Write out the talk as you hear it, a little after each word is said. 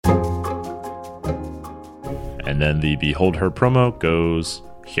And then the Behold Her promo goes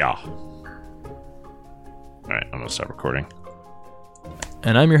here. All right, I'm going to start recording.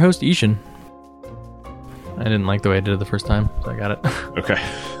 And I'm your host, Ishan. I didn't like the way I did it the first time, so I got it. Okay.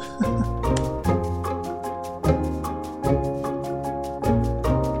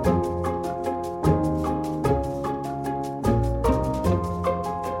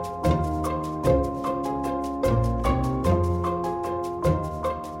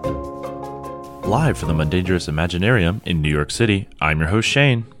 Live from the Mundangerous Imaginarium in New York City, I'm your host,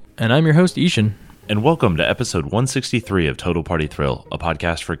 Shane. And I'm your host, Ishan. And welcome to episode 163 of Total Party Thrill, a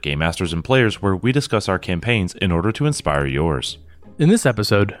podcast for game masters and players where we discuss our campaigns in order to inspire yours. In this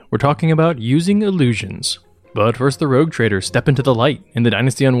episode, we're talking about using illusions. But first, the rogue traders step into the light in the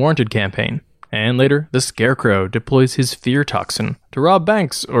Dynasty Unwarranted campaign. And later, the Scarecrow deploys his fear toxin to rob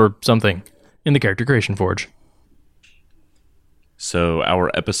banks or something in the Character Creation Forge. So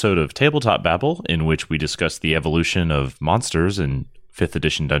our episode of Tabletop Babble, in which we discuss the evolution of monsters in 5th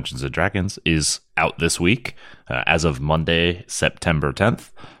edition Dungeons & Dragons, is out this week as of Monday, September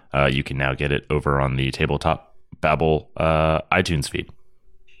 10th. You can now get it over on the Tabletop Babble iTunes feed.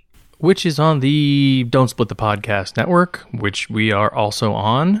 Which is on the Don't Split the Podcast network, which we are also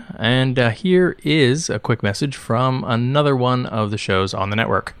on. And here is a quick message from another one of the shows on the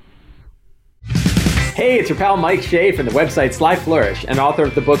network. Hey, it's your pal Mike Shea from the website Sly Flourish and author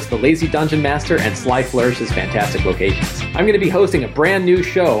of the books The Lazy Dungeon Master and Sly Flourish's Fantastic Locations. I'm going to be hosting a brand new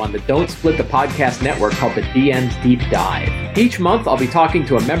show on the Don't Split the Podcast network called the DM's Deep Dive. Each month, I'll be talking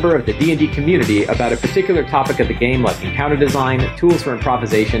to a member of the D&D community about a particular topic of the game, like encounter design, tools for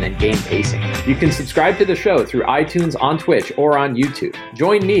improvisation, and game pacing. You can subscribe to the show through iTunes, on Twitch, or on YouTube.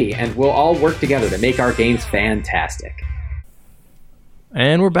 Join me, and we'll all work together to make our games fantastic.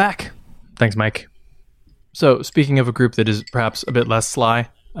 And we're back. Thanks, Mike. So, speaking of a group that is perhaps a bit less sly,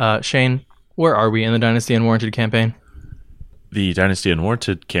 Shane, where are we in the Dynasty Unwarranted campaign? The Dynasty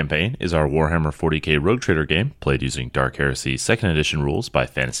Unwarranted campaign is our Warhammer 40k Rogue Trader game, played using Dark Heresy 2nd Edition rules by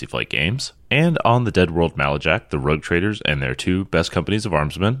Fantasy Flight Games. And on the Dead World Malajak, the Rogue Traders and their two best companies of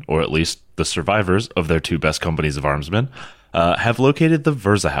armsmen, or at least the survivors of their two best companies of armsmen, have located the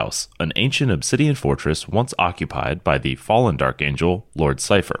Verza House, an ancient obsidian fortress once occupied by the fallen Dark Angel, Lord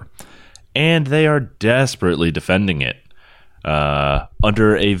Cypher. And they are desperately defending it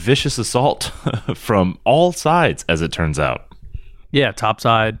under a vicious assault from all sides, as it turns out. Yeah, top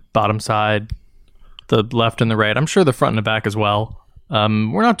side, bottom side, the left and the right. I'm sure the front and the back as well.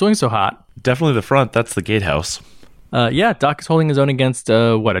 We're not doing so hot. Definitely the front. That's the gatehouse. Yeah, Doc is holding his own against,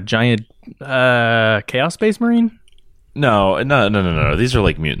 a giant Chaos Space Marine? No. These are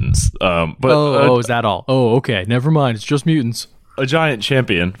like mutants. Is that all? Oh, okay. Never mind. It's just mutants. A giant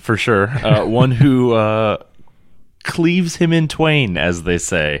champion, for sure. One who cleaves him in twain, as they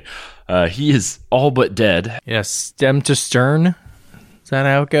say. He is all but dead. Yes, stem to stern. Is that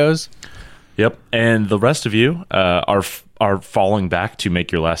how it goes? Yep. And the rest of you are falling back to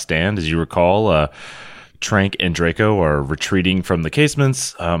make your last stand. As you recall, Trank and Draco are retreating from the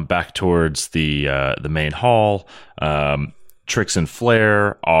casements back towards the main hall. Trix and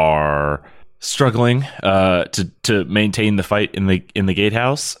Flair are struggling to maintain the fight in the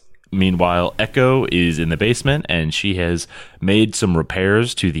gatehouse. Meanwhile, Echo is in the basement, and she has made some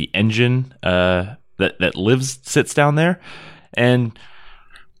repairs to the engine that sits down there, and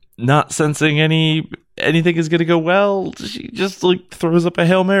not sensing anything is going to go well, she just throws up a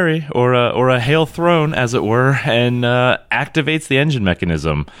Hail Mary or a Hail Throne, as it were, and activates the engine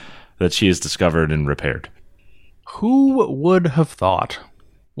mechanism that she has discovered and repaired. Who would have thought?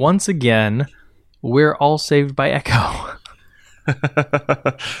 Once again, we're all saved by Echo.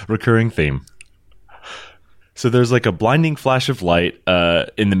 Recurring theme. So there's a blinding flash of light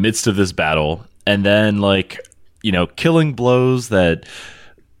in the midst of this battle, and then killing blows that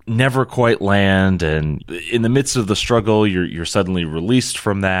never quite land, and in the midst of the struggle you're suddenly released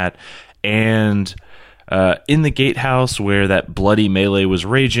from that, and in the gatehouse where that bloody melee was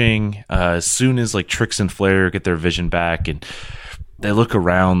raging, as soon as Trix and Flair get their vision back and they look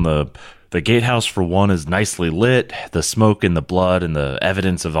around, the gatehouse, for one, is nicely lit. The smoke and the blood and the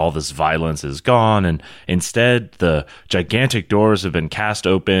evidence of all this violence is gone, and instead the gigantic doors have been cast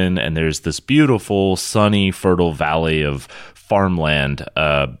open, and there's this beautiful, sunny, fertile valley of farmland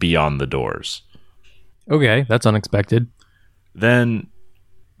beyond the doors. Okay, that's unexpected. Then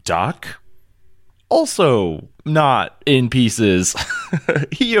Doc, also not in pieces,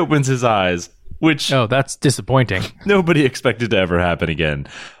 he opens his eyes, which... Oh, that's disappointing. Nobody expected to ever happen again.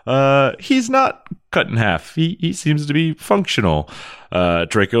 He's not cut in half. He seems to be functional.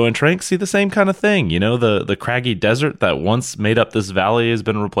 Draco and Trank see the same kind of thing. The craggy desert that once made up this valley has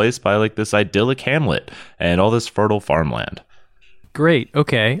been replaced by like this idyllic hamlet and all this fertile farmland. Great.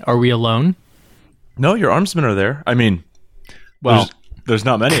 Okay. Are we alone? No, your armsmen are there. I mean, Well, there's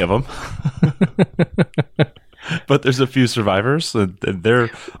not many of them. But there's a few survivors, and they're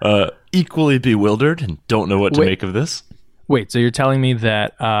equally bewildered and don't know what to make of this. wait, so you're telling me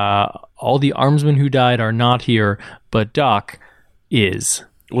that all the armsmen who died are not here, but Doc is?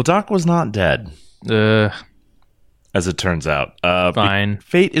 Well, Doc was not dead, as it turns out. Fine.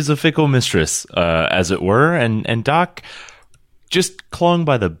 Fate is a fickle mistress, as it were, and Doc just clung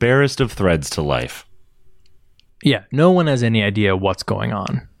by the barest of threads to life. Yeah, no one has any idea what's going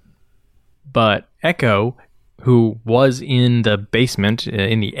on. But Echo, who was in the basement,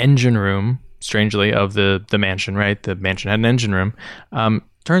 in the engine room, strangely, of the mansion, right? The mansion had an engine room.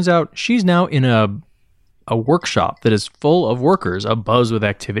 Turns out she's now in a workshop that is full of workers, abuzz with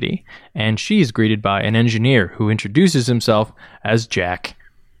activity. And she's greeted by an engineer who introduces himself as Jack.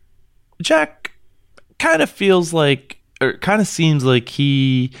 Jack kind of feels like, or kind of seems like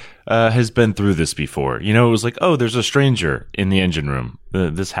he has been through this before. It was like, oh, there's a stranger in the engine room.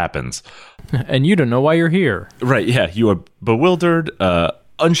 This happens. And you don't know why you're here. Right, yeah. You are bewildered,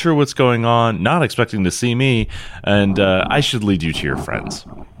 unsure what's going on, not expecting to see me, and I should lead you to your friends.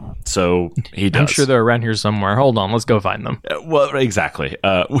 So he does. I'm sure they're around here somewhere. Hold on, let's go find them. Well, exactly.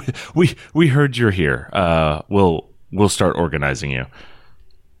 We heard you're here. We'll start organizing you.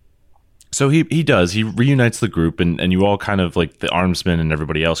 So he does. He reunites the group, and you all kind of, like the armsmen and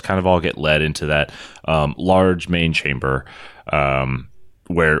everybody else, kind of all get led into that large main chamber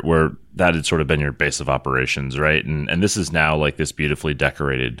where that had sort of been your base of operations, right? And this is now like this beautifully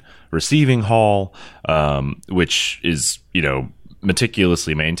decorated receiving hall, which is,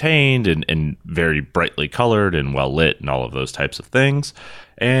 meticulously maintained and very brightly colored and well lit and all of those types of things.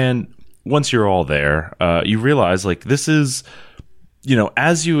 And once you're all there, you realize like this is,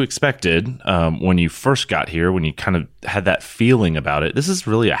 as you expected when you first got here, when you kind of had that feeling about it, this is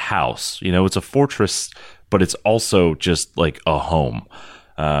really a house. It's a fortress, but it's also just like a home,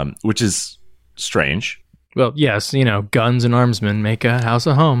 which is strange. Well, yes, guns and armsmen make a house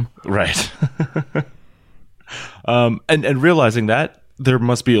a home. Right. And realizing that, there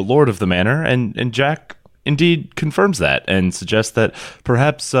must be a lord of the manor, and Jack indeed confirms that and suggests that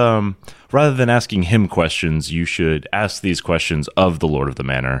perhaps rather than asking him questions, you should ask these questions of the lord of the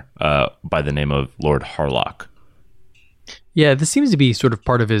manor by the name of Lord Harlock. Yeah, this seems to be sort of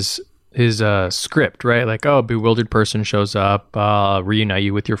part of his script, right? Like, oh, a bewildered person shows up, reunite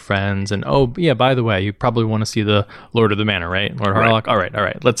you with your friends, and oh, yeah, by the way, you probably want to see the lord of the manor, right? Lord Harlock. Right. All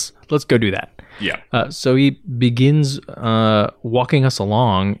right, let's go do that. Yeah. So he begins walking us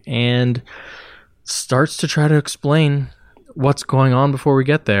along and starts to try to explain what's going on before we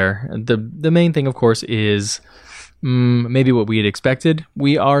get there. The main thing, of course, is maybe what we had expected.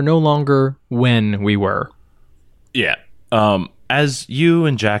 We are no longer when we were. Yeah. As you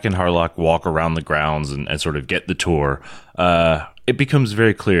and Jack and Harlock walk around the grounds and sort of get the tour, it becomes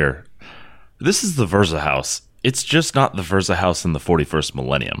very clear. This is the Verza house. It's just not the Verza house in the 41st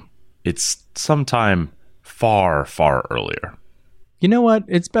millennium. It's sometime far, far earlier. You know what?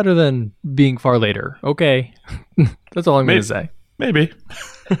 It's better than being far later. Okay. That's all I'm going to say. Maybe.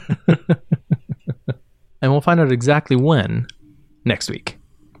 And we'll find out exactly when next week.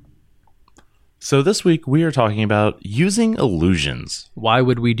 So this week we are talking about using illusions. Why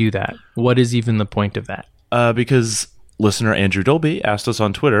would we do that? What is even the point of that? Because listener Andrew Dolby asked us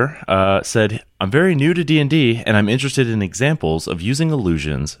on Twitter, said, I'm very new to D&D and I'm interested in examples of using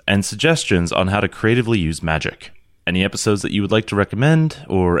illusions and suggestions on how to creatively use magic. Any episodes that you would like to recommend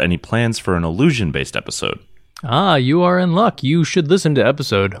or any plans for an illusion-based episode? You are in luck. You should listen to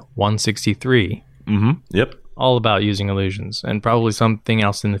episode 163. Mm-hmm. Yep. All about using illusions and probably something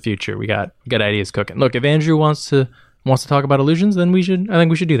else in the future. We got ideas cooking. Look, if Andrew wants to talk about illusions, then I think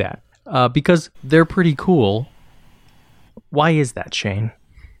we should do that. Because they're pretty cool. Why is that, Shane?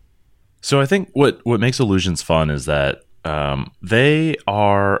 So I think what makes illusions fun is that they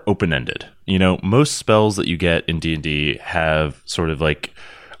are open-ended. Most spells that you get in D&D have sort of like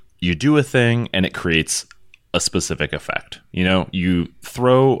you do a thing and it creates a specific effect. You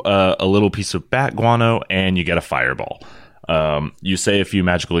throw a little piece of bat guano and you get a fireball. You say a few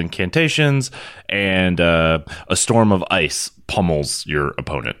magical incantations and a storm of ice pummels your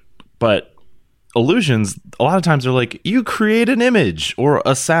opponent. But illusions, a lot of times they're like, you create an image or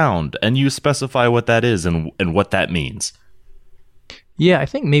a sound and you specify what that is and what that means. Yeah, I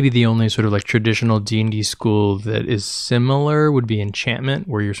think maybe the only sort of like traditional D&D school that is similar would be enchantment,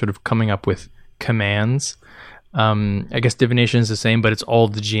 where you're sort of coming up with commands. I guess divination is the same, but it's all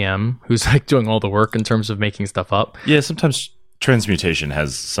the GM who's like doing all the work in terms of making stuff up. Yeah, sometimes transmutation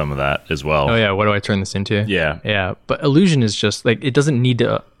has some of that as well. Oh yeah, what do I turn this into? Yeah. But illusion is just like, it doesn't need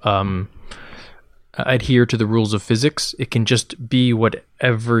to adhere to the rules of physics. It can just be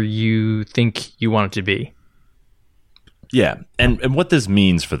whatever you think you want it to be. Yeah, and what this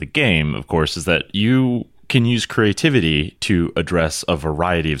means for the game, of course, is that you can use creativity to address a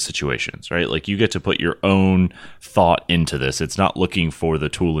variety of situations, right? Like you get to put your own thought into this. It's not looking for the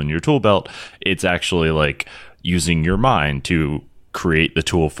tool in your tool belt. It's actually like using your mind to create the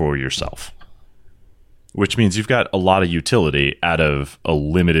tool for yourself, which means you've got a lot of utility out of a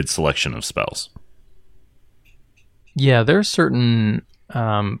limited selection of spells. Yeah, there are certain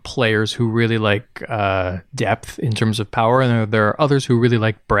players who really like depth in terms of power, and there are others who really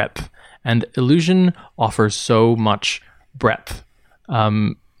like breadth. And illusion offers so much breadth.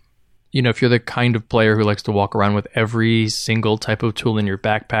 If you're the kind of player who likes to walk around with every single type of tool in your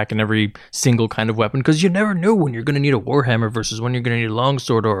backpack and every single kind of weapon, because you never know when you're going to need a warhammer versus when you're going to need a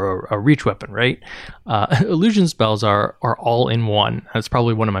longsword or a reach weapon, right? Illusion spells are all in one. That's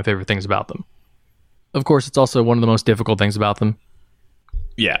probably one of my favorite things about them. Of course, it's also one of the most difficult things about them.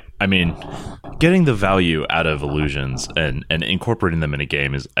 Yeah, I mean, getting the value out of illusions and incorporating them in a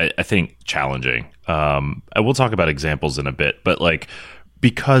game is, I think, challenging. I will talk about examples in a bit, but like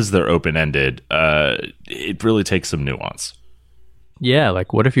because they're open-ended, it really takes some nuance. Yeah,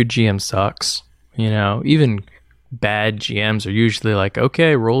 like what if your GM sucks? Even bad GMs are usually like,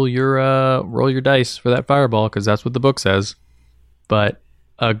 okay, roll your dice for that fireball because that's what the book says. But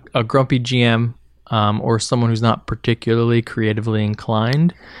a grumpy GM or someone who's not particularly creatively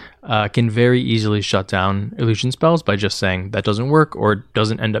inclined can very easily shut down illusion spells by just saying that doesn't work or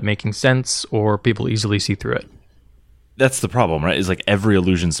doesn't end up making sense or people easily see through it. That's the problem, right? Is like every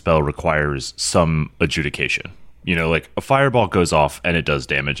illusion spell requires some adjudication. Like a fireball goes off and it does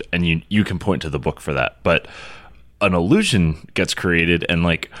damage and you can point to the book for that. But an illusion gets created and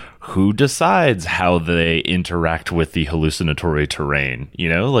like who decides how they interact with the hallucinatory terrain?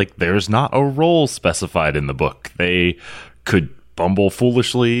 Like there's not a role specified in the book. They could bumble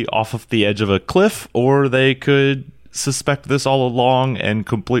foolishly off of the edge of a cliff, or they could suspect this all along and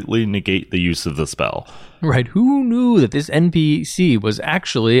completely negate the use of the spell. Right. Who knew that this NPC was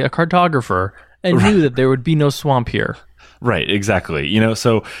actually a cartographer and knew that there would be no swamp here? Right, exactly.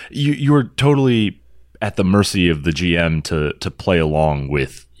 So you were totally at the mercy of the GM to play along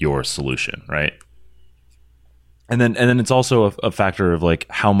with your solution, right? And then it's also a factor of like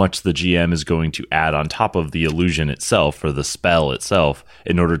how much the GM is going to add on top of the illusion itself or the spell itself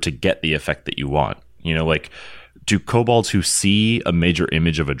in order to get the effect that you want. Like do kobolds who see a major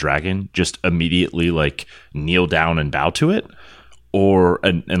image of a dragon just immediately like kneel down and bow to it? Or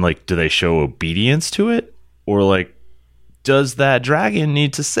and like do they show obedience to it? Or like does that dragon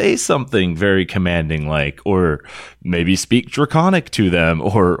need to say something very commanding, like, or maybe speak Draconic to them,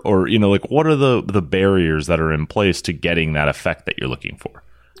 or like what are the barriers that are in place to getting that effect that you're looking for?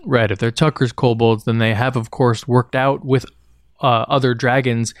 Right. If they're Tucker's kobolds, then they have, of course, worked out with other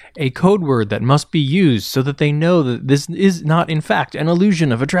dragons a code word that must be used so that they know that this is not, in fact, an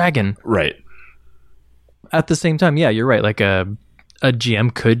illusion of a dragon. Right. At the same time, yeah, you're right. Like a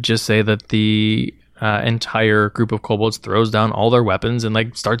GM could just say that the entire group of kobolds throws down all their weapons and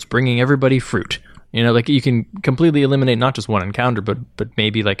like starts bringing everybody fruit. Like you can completely eliminate not just one encounter, but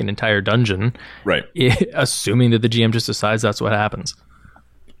maybe like an entire dungeon. Right. Assuming that the GM just decides that's what happens.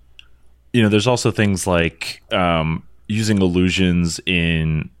 There's also things like using illusions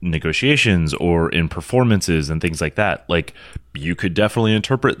in negotiations or in performances and things like that. Like you could definitely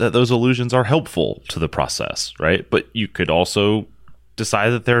interpret that those illusions are helpful to the process, right? But you could also decide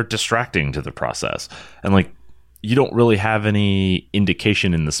that they're distracting to the process. And like you don't really have any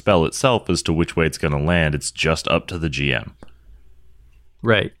indication in the spell itself as to which way it's going to land. It's just up to the GM.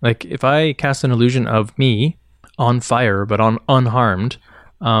 Right. Like if I cast an illusion of me on fire but on unharmed,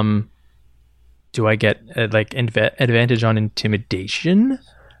 do I get advantage on intimidation?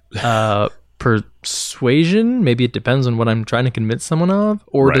 Persuasion? Maybe it depends on what I'm trying to convince someone of.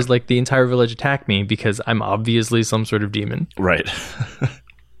 Or right. Does like the entire village attack me because I'm obviously some sort of demon? Right.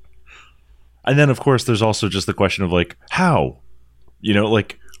 And then, of course, there's also just the question of like, how?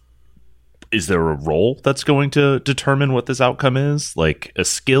 Like, is there a roll that's going to determine what this outcome is? Like a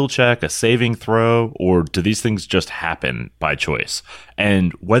skill check, a saving throw, or do these things just happen by choice?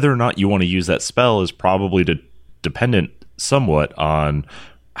 And whether or not you want to use that spell is probably dependent somewhat on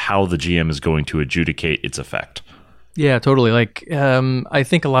how the GM is going to adjudicate its effect. Yeah, totally. Like, I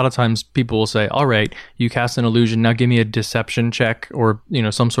think a lot of times people will say, all right, you cast an illusion. Now give me a deception check or,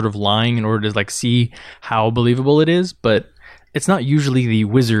 some sort of lying in order to like see how believable it is. But it's not usually the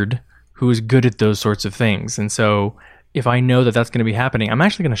wizard who is good at those sorts of things. And so if I know that that's going to be happening, I'm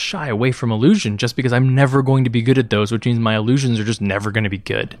actually going to shy away from illusion just because I'm never going to be good at those, which means my illusions are just never going to be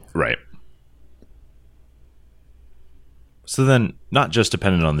good. Right. So then, not just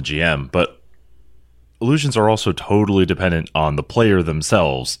dependent on the GM, but illusions are also totally dependent on the player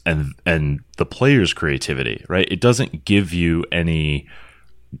themselves and the player's creativity, right? It doesn't give you any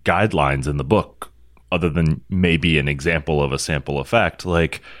guidelines in the book other than maybe an example of a sample effect.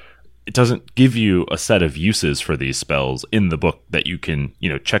 Like, it doesn't give you a set of uses for these spells in the book that you can,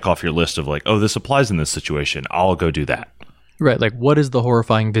 check off your list of like, oh, this applies in this situation. I'll go do that. Right. Like, what is the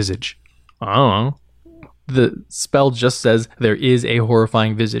horrifying visage? I don't know. The spell just says there is a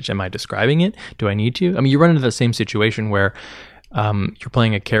horrifying visage. Am I describing it? Do I need to? I mean, you run into the same situation where you're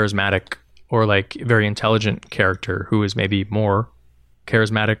playing a charismatic or like very intelligent character who is maybe more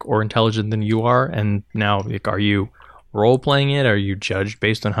charismatic or intelligent than you are. And now, like, are you role-playing it? Are you judged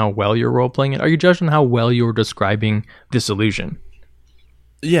based on how well you're role-playing it? Are you judged on how well you're describing this illusion?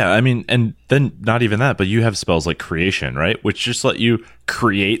 Yeah, I mean, and then not even that, but you have spells like creation, right? Which just let you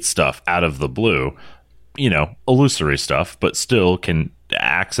create stuff out of the blue. Illusory stuff, but still can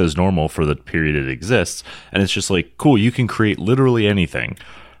acts as normal for the period it exists. And it's just like, cool, you can create literally anything,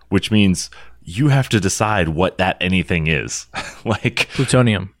 which means you have to decide what that anything is. Like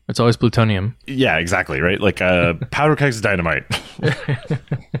plutonium. It's always plutonium. Yeah, exactly, right? Like powder kegs dynamite.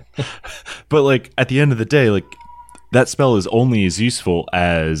 But like at the end of the day, like that spell is only as useful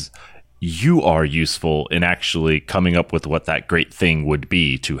as you are useful in actually coming up with what that great thing would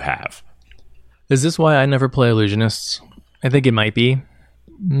be to have. Is this why I never play illusionists? I think it might be.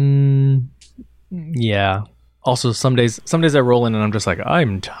 Yeah. Also, some days I roll in and I'm just like,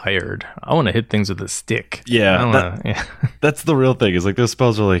 I'm tired. I want to hit things with a stick. Yeah, that's the real thing. Is like those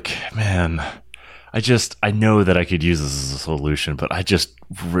spells are like, man, I know that I could use this as a solution, but I just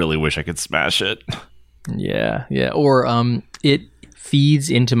really wish I could smash it. Yeah. Or it feeds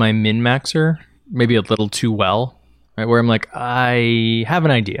into my min-maxer maybe a little too well, right? Where I'm like, I have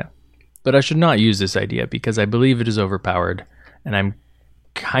an idea, but I should not use this idea because I believe it is overpowered and I'm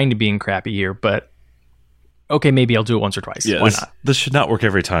kind of being crappy here, but okay, maybe I'll do it once or twice. Yeah, why not? This should not work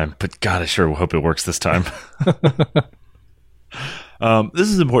every time, but God, I sure hope it works this time. This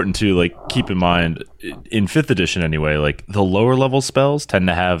is important to like keep in mind in 5th edition anyway, like the lower level spells tend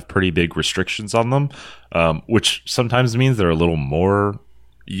to have pretty big restrictions on them, which sometimes means they're a little more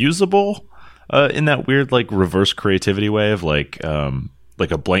usable in that weird like reverse creativity way of like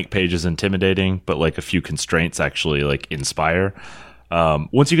a blank page is intimidating, but like a few constraints actually like inspire.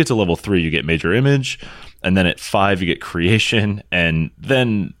 Once you get to level 3, you get major image, and then at 5 you get creation, and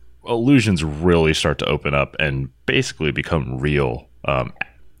then illusions really start to open up and basically become real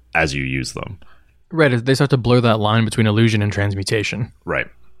as you use them. Right, they start to blur that line between illusion and transmutation. Right.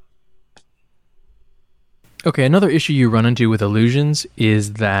 Okay, another issue you run into with illusions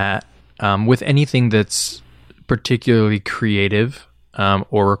is that with anything that's particularly creative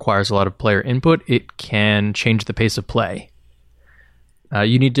or requires a lot of player input, it can change the pace of play.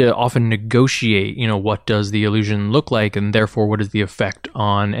 You need to often negotiate, what does the illusion look like, and therefore what is the effect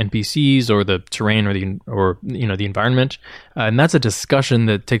on NPCs or the terrain or the environment. And that's a discussion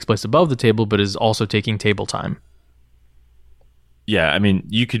that takes place above the table, but is also taking table time. Yeah, I mean,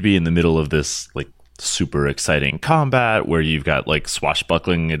 you could be in the middle of this like super exciting combat where you've got like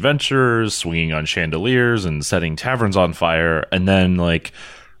swashbuckling adventurers swinging on chandeliers and setting taverns on fire, and then like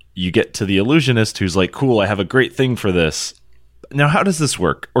you get to the illusionist who's like, cool, I have a great thing for this. Now, how does this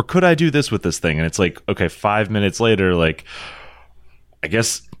work? Or could I do this with this thing? And it's like, okay, 5 minutes later, like, I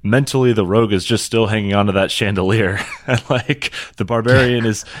guess mentally the rogue is just still hanging onto that chandelier. And like the barbarian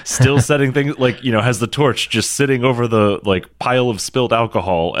is still setting things like, has the torch just sitting over the like pile of spilled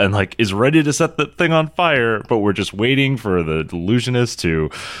alcohol and like is ready to set the thing on fire. But we're just waiting for the illusionist to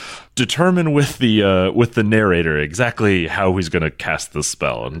determine with the narrator exactly how he's going to cast the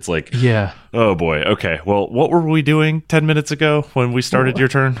spell. And it's like, yeah, oh boy, okay, well, what were we doing 10 minutes ago when we started your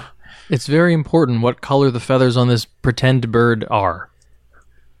turn? It's very important what color the feathers on this pretend bird are.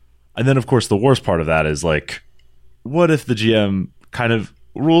 And then of course the worst part of that is like, what if the GM kind of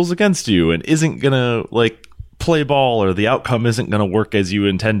rules against you and isn't gonna like play ball, or the outcome isn't gonna work as you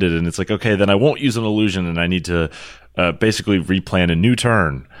intended, and it's like, okay, then I won't use an illusion and I need to basically replan a new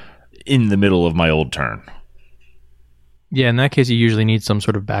turn in the middle of my old turn. Yeah, in that case, you usually need some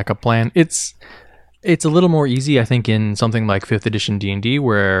sort of backup plan. It's a little more easy, I think, in something like 5th edition D&D,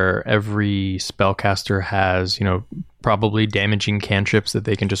 where every spellcaster has, probably damaging cantrips that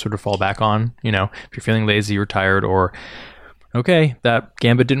they can just sort of fall back on. If you're feeling lazy or tired, or, okay, that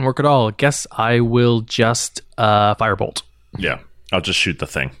gambit didn't work at all, guess I will just firebolt. Yeah, I'll just shoot the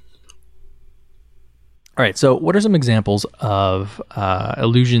thing. All right, so what are some examples of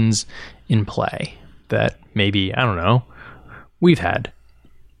illusions in play that maybe, I don't know, we've had?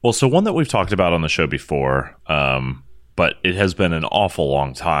 Well, so one that we've talked about on the show before, but it has been an awful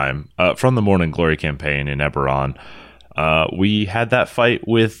long time, from the Morning Glory campaign in Eberron, we had that fight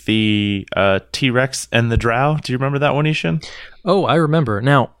with the T-Rex and the Drow. Do you remember that one, Ishan? Oh, I remember.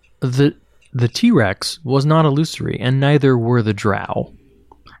 Now, the T-Rex was not illusory, and neither were the Drow.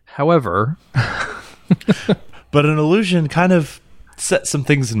 However... But an illusion kind of set some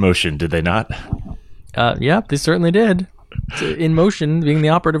things in motion, did they not? Yeah, they certainly did. In motion being the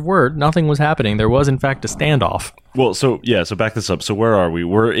operative word, nothing was happening. There was, in fact, a standoff. Well, so back this up. So where are we?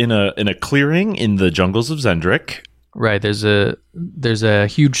 We're in a clearing in the jungles of Zendrick. Right. There's a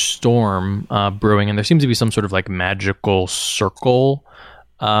huge storm brewing, and there seems to be some sort of like magical circle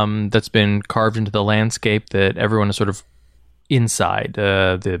that's been carved into the landscape that everyone is sort of inside.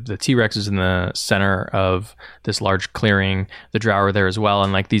 The T-Rex is in the center of this large clearing. The Drow are there as well,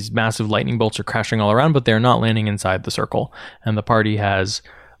 and like these massive lightning bolts are crashing all around, but they're not landing inside the circle. And the party has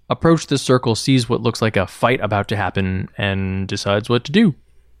approached the circle, sees what looks like a fight about to happen, and decides what to do.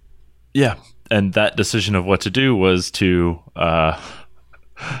 Yeah, and that decision of what to do was to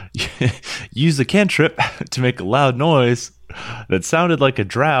use a cantrip to make a loud noise that sounded like a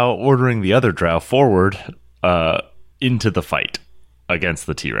Drow ordering the other Drow forward into the fight against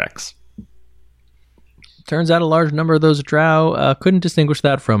the T-Rex. Turns out a large number of those Drow couldn't distinguish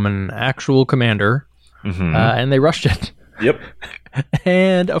that from an actual commander, and they rushed it. Yep.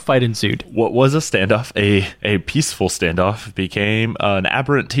 And a fight ensued. What was a standoff, a peaceful standoff, became an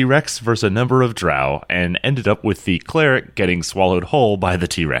aberrant T-Rex versus a number of Drow, and ended up with the cleric getting swallowed whole by the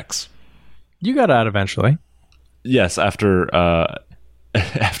T-Rex. You got out eventually. Yes, after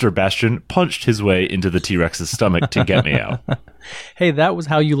Bastion punched his way into the T-Rex's stomach to get me out. Hey, that was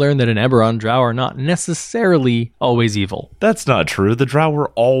how you learned that in Eberron, Drow are not necessarily always evil. That's not true. The Drow were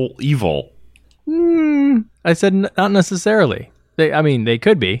all evil. I said not necessarily. They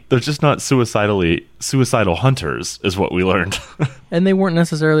could be. They're just not suicidal hunters, is what we learned. And they weren't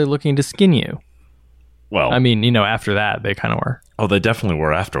necessarily looking to skin you. Well, after that, they kind of were. Oh, they definitely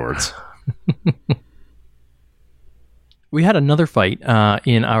were afterwards. We had another fight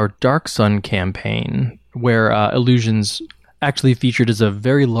in our Dark Sun campaign where illusions actually featured as a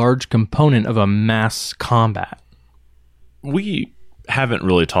very large component of a mass combat. We haven't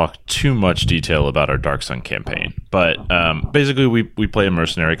really talked too much detail about our Dark Sun campaign, but basically we play a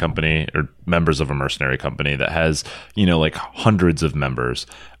mercenary company, or members of a mercenary company that has, like hundreds of members.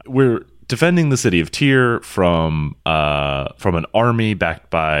 We're defending the city of Tyr from an army backed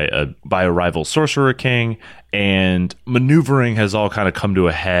by a rival sorcerer king, and maneuvering has all kind of come to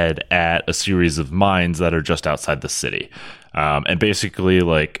a head at a series of mines that are just outside the city. And basically,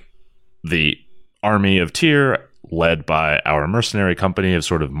 like, the army of Tyr, led by our mercenary company, have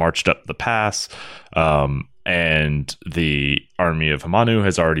sort of marched up the pass, and the army of Hamanu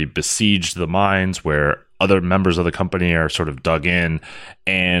has already besieged the mines where other members of the company are sort of dug in,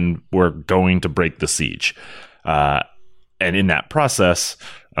 and we're going to break the siege. And in that process,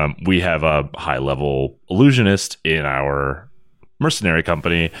 we have a high-level illusionist in our mercenary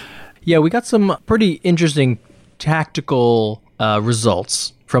company. Yeah, we got some pretty interesting tactical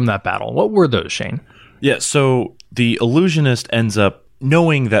results from that battle. What were those, Shane? Yeah, so the illusionist ends up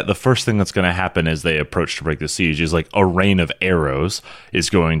knowing that the first thing that's going to happen as they approach to break the siege is like a rain of arrows is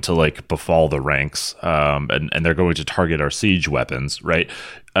going to like befall the ranks, and they're going to target our siege weapons, right?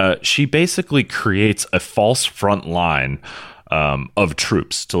 She basically creates a false front line of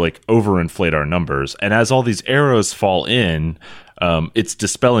troops to like overinflate our numbers. And as all these arrows fall in, it's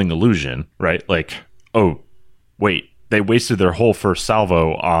dispelling illusion, right? Like, oh, wait, they wasted their whole first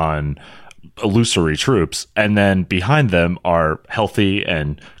salvo on illusory troops, and then behind them are healthy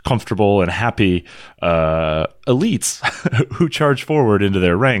and comfortable and happy elites who charge forward into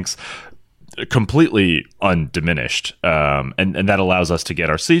their ranks completely undiminished, and that allows us to get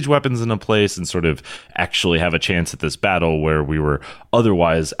our siege weapons into place and sort of actually have a chance at this battle where we were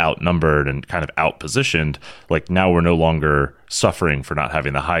otherwise outnumbered and kind of outpositioned. Like, now we're no longer suffering for not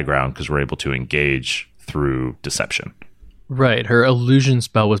having the high ground because we're able to engage through deception. Right. Her illusion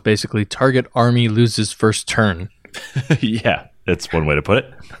spell was basically target army loses first turn. Yeah, that's one way to put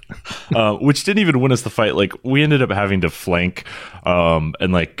it. Which didn't even win us the fight. Like, we ended up having to flank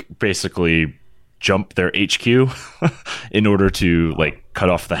and like basically jump their HQ in order to like cut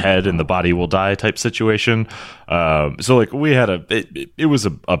off the head and the body will die type situation. So like we had it was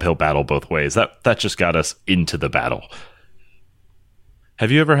a uphill battle both ways. That just got us into the battle.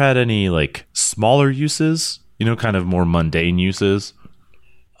 Have you ever had any like smaller uses, kind of more mundane uses?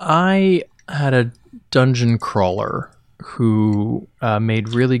 I had a dungeon crawler who made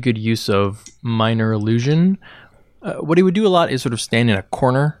really good use of minor illusion. What he would do a lot is sort of stand in a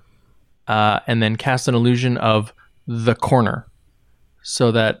corner and then cast an illusion of the corner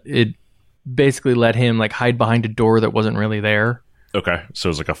so that it basically let him like hide behind a door that wasn't really there. Okay, so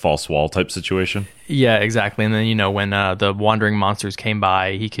it was like a false wall type situation? Yeah, exactly. And then, when the wandering monsters came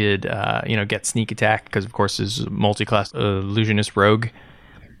by, he could, get sneak attack because, of course, he's a multi-class illusionist rogue.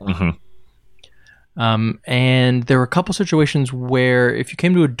 Mm-hmm. And there were a couple situations where if you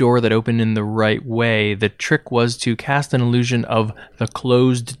came to a door that opened in the right way, the trick was to cast an illusion of the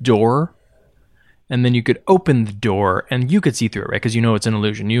closed door, and then you could open the door and you could see through it, right? Because it's an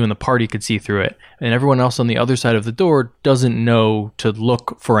illusion. You and the party could see through it, and everyone else on the other side of the door doesn't know to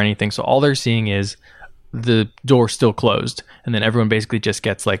look for anything. So all they're seeing is the door still closed, and then everyone basically just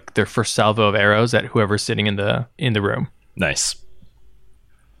gets like their first salvo of arrows at whoever's sitting in the room. Nice.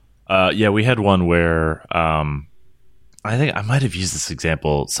 Yeah, we had one where I think I might have used this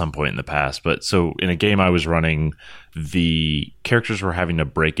example at some point in the past, but so in a game I was running, the characters were having to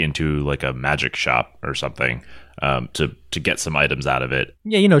break into like a magic shop or something to get some items out of it.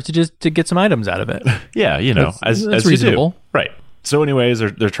 Yeah, to get some items out of it. Yeah, that's as reasonable. You do. Right. So anyways,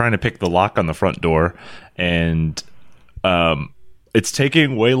 they're trying to pick the lock on the front door, and it's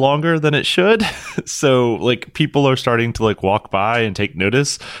taking way longer than it should. So like people are starting to like walk by and take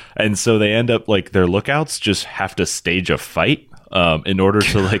notice. And so they end up like their lookouts just have to stage a fight in order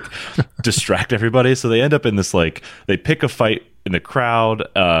to like distract everybody. So they end up in this like they pick a fight in the crowd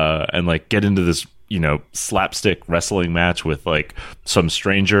and like get into this slapstick wrestling match with like some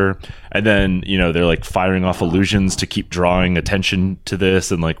stranger, and then they're like firing off illusions to keep drawing attention to this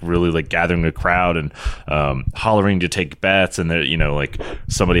and like really like gathering a crowd and hollering to take bets, and they're like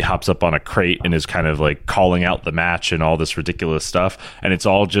somebody hops up on a crate and is kind of like calling out the match and all this ridiculous stuff, and it's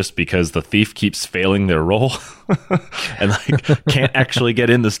all just because the thief keeps failing their roll and like can't actually get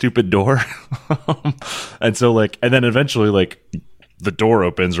in the stupid door. And so like, and then eventually like the door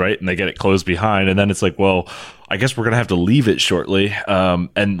opens, right, and they get it closed behind, and then it's like, well, I guess we're gonna have to leave it shortly,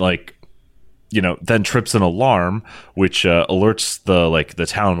 and like then trips an alarm which alerts the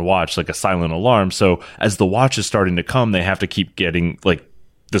town watch, like a silent alarm. So as the watch is starting to come, they have to keep getting like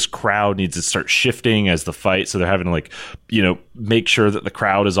this crowd needs to start shifting as the fight, so they're having to like make sure that the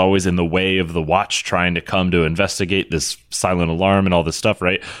crowd is always in the way of the watch trying to come to investigate this silent alarm and all this stuff,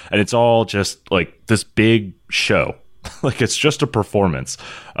 right? And it's all just like this big show. Like it's just a performance,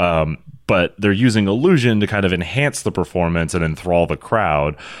 but they're using illusion to kind of enhance the performance and enthrall the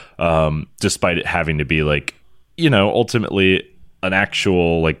crowd, despite it having to be like, ultimately an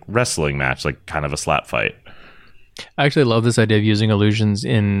actual like wrestling match, like kind of a slap fight. I actually love this idea of using illusions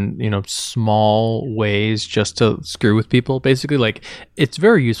in, small ways just to screw with people. Basically, like it's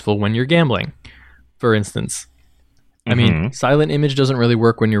very useful when you're gambling, for instance. I mean, silent image doesn't really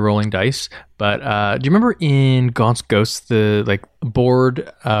work when you're rolling dice, but do you remember in Gaunt's Ghosts, the like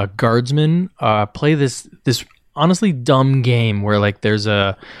bored guardsmen play this honestly dumb game where like there's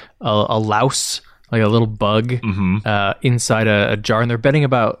a louse, like a little bug inside a jar, and they're betting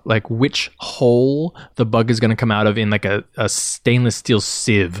about like which hole the bug is going to come out of in like a stainless steel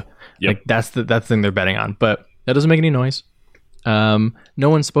sieve. Yep. Like that's the thing they're betting on, but that doesn't make any noise. No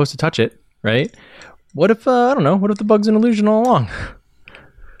one's supposed to touch it, right? What if, I don't know, what if the bug's an illusion all along?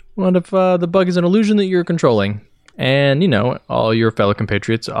 What if the bug is an illusion that you're controlling? And, all your fellow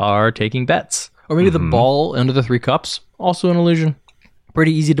compatriots are taking bets. Or maybe the ball under the 3 cups, also an illusion.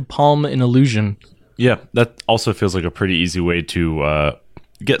 Pretty easy to palm an illusion. Yeah, that also feels like a pretty easy way to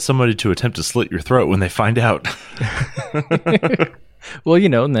get somebody to attempt to slit your throat when they find out. Well,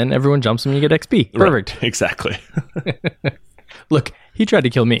 and then everyone jumps and you get XP. Perfect. Right, exactly. Look, he tried to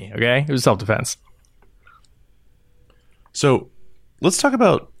kill me, okay? It was self-defense. So let's talk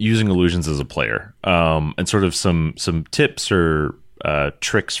about using illusions as a player, and sort of some tips or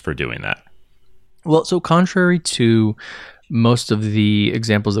tricks for doing that. Well, so contrary to most of the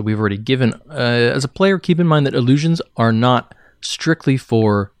examples that we've already given, as a player, keep in mind that illusions are not strictly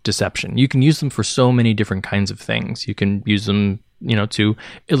for deception. You can use them for so many different kinds of things. You can use them, to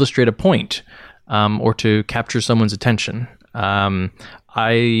illustrate a point, or to capture someone's attention.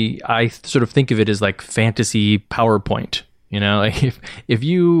 I sort of think of it as like fantasy PowerPoint. You know, like if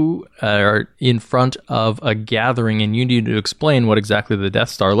you are in front of a gathering and you need to explain what exactly the Death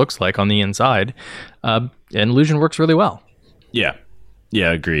Star looks like on the inside, an illusion works really well. Yeah,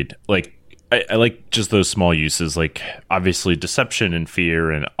 agreed. Like I like just those small uses. Like obviously, deception and fear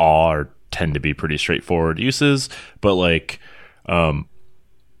and awe tend to be pretty straightforward uses, but like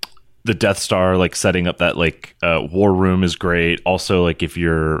the Death Star, like setting up that like war room is great. Also, like if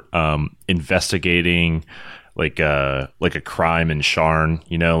you're investigating like a crime in Sharn,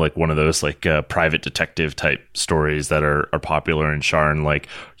 you know, like one of those like private detective type stories that are popular in Sharn, like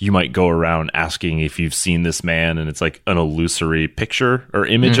you might go around asking if you've seen this man, and it's like an illusory picture or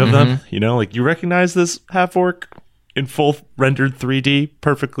image of them, you know, like you recognize this half orc in full rendered 3D,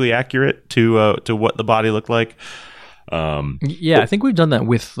 perfectly accurate to what the body looked like. I think we've done that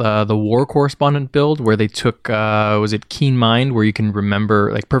with the War Correspondent build, where they took was it Keen Mind, where you can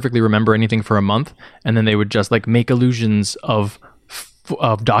remember, like perfectly remember anything for a month, and then they would just like make illusions of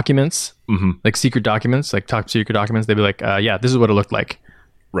documents, like secret documents, like top secret documents. They'd be like, this is what it looked like.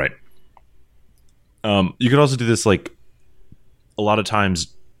 Right. You could also do this, like a lot of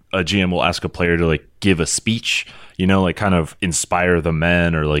times a GM will ask a player to like give a speech, you know, like kind of inspire the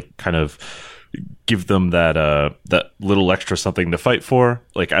men, or like kind of give them that little extra something to fight for.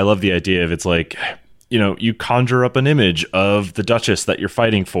 Like I love the idea of, it's like, you know, you conjure up an image of the Duchess that you're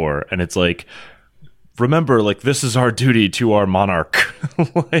fighting for, and it's like, remember, like this is our duty to our monarch.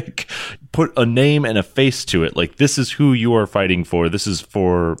 Like put a name and a face to it. Like this is who you are fighting for. This is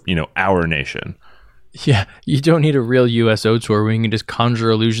for, you know, our nation. Yeah, you don't need a real USO tour where you can just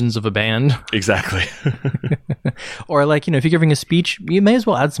conjure illusions of a band. Exactly. Or like, you know, if you're giving a speech, you may as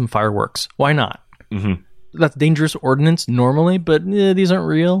well add some fireworks. Why not? That's dangerous ordnance normally, but these aren't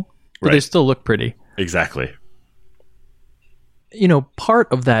real. But they still look pretty. Exactly. You know,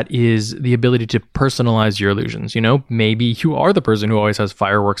 part of that is the ability to personalize your illusions. You know, maybe you are the person who always has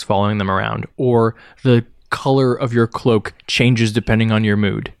fireworks following them around, or the color of your cloak changes depending on your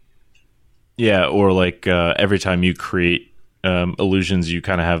mood. Yeah, or like every time you create illusions, you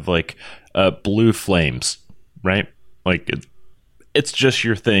kind of have like blue flames, right? Like it's just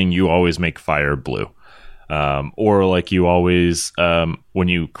your thing. You always make fire blue. Or like you always, when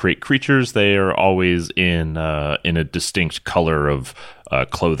you create creatures, they are always in a distinct color of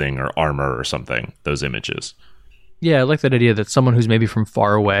clothing or armor or something, those images. Yeah, I like that idea that someone who's maybe from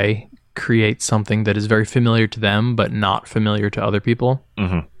far away creates something that is very familiar to them, but not familiar to other people.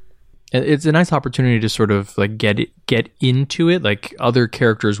 It's a nice opportunity to sort of like get into it. Like other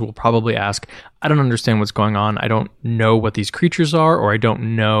characters will probably ask, I don't understand what's going on. I don't know what these creatures are, or I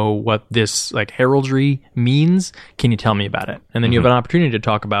don't know what this like heraldry means. Can you tell me about it? And then you have an opportunity to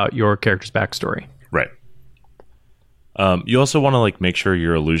talk about your character's backstory. Right. You also want to like make sure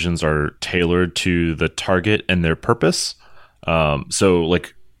your illusions are tailored to the target and their purpose. So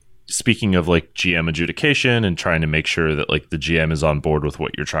like, speaking of like GM adjudication and trying to make sure that like the GM is on board with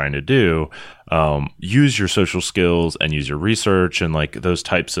what you're trying to do, use your social skills and use your research and like those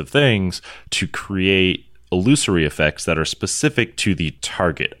types of things to create illusory effects that are specific to the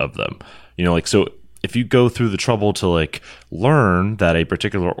target of them. You know, like, so if you go through the trouble to like learn that a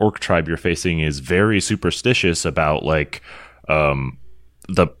particular orc tribe you're facing is very superstitious about like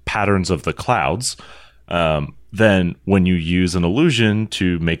the patterns of the clouds, then when you use an illusion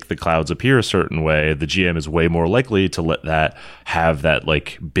to make the clouds appear a certain way, the GM is way more likely to let that have that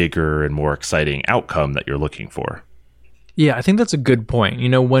like bigger and more exciting outcome that you're looking for. Yeah, I think that's a good point. You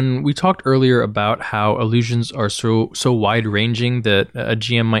know, when we talked earlier about how illusions are so wide-ranging that a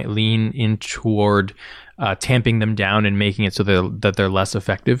GM might lean in toward tamping them down and making it so that they're less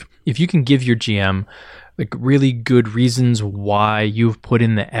effective. If you can give your GM like really good reasons why you've put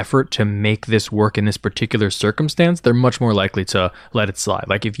in the effort to make this work in this particular circumstance, they're much more likely to let it slide.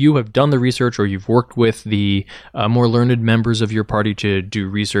 Like if you have done the research, or you've worked with the more learned members of your party to do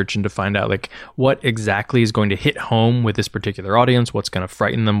research and to find out like what exactly is going to hit home with this particular audience, what's going to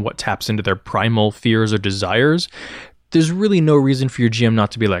frighten them, what taps into their primal fears or desires, there's really no reason for your GM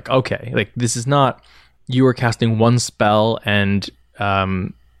not to be like, okay, like this is not you are casting one spell and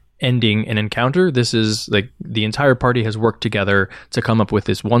ending an encounter. This is like the entire party has worked together to come up with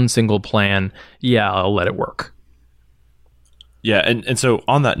this one single plan. Yeah, I'll let it work. Yeah, and so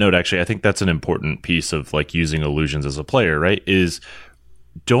on that note, actually, I think that's an important piece of like using illusions as a player, right? Is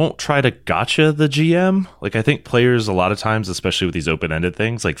don't try to gotcha the GM. Like I think players a lot of times, especially with these open-ended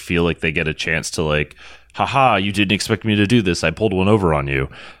things, like feel like they get a chance to like, haha, you didn't expect me to do this. I pulled one over on you.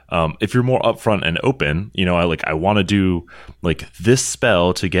 If you're more upfront and open, you know, I want to do like this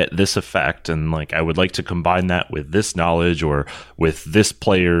spell to get this effect, and like I would like to combine that with this knowledge or with this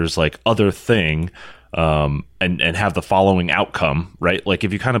player's like other thing. and have the following outcome, right? Like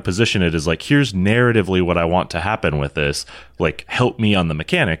if you kind of position it as like, here's narratively what I want to happen with this, like help me on the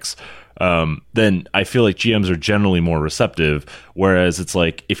mechanics, then I feel like GMs are generally more receptive. Whereas it's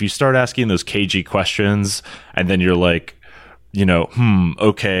like, if you start asking those cagey questions and then you're like,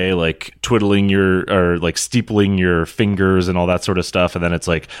 okay, like twiddling or like steepling your fingers and all that sort of stuff. And then it's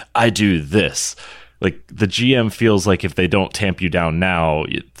like, I do this. Like the GM feels like if they don't tamp you down now,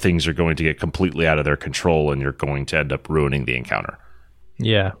 things are going to get completely out of their control and you're going to end up ruining the encounter.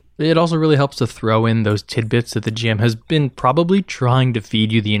 Yeah. It also really helps to throw in those tidbits that the GM has been probably trying to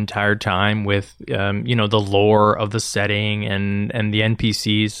feed you the entire time with, the lore of the setting and the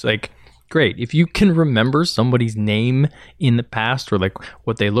NPCs. Like, great. If you can remember somebody's name in the past or like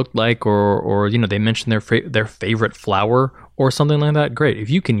what they looked like or they mentioned their favorite flower or something like that, great. If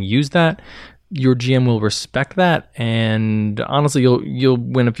you can use that, your GM will respect that, and honestly, you'll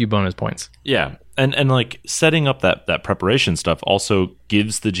win a few bonus points. Yeah, and like setting up that preparation stuff also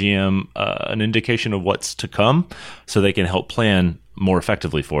gives the GM an indication of what's to come, so they can help plan more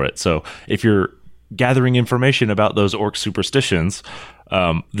effectively for it. So if you're gathering information about those orc superstitions,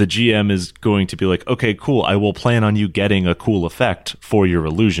 the GM is going to be like, okay, cool, I will plan on you getting a cool effect for your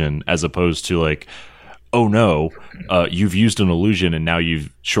illusion, as opposed to like, oh no, you've used an illusion and now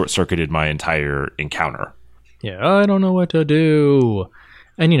you've short-circuited my entire encounter. Yeah, I don't know what to do.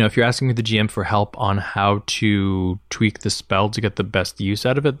 And, if you're asking the GM for help on how to tweak the spell to get the best use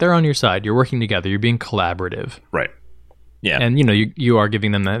out of it, they're on your side. You're working together. You're being collaborative. Right. Yeah. And, you are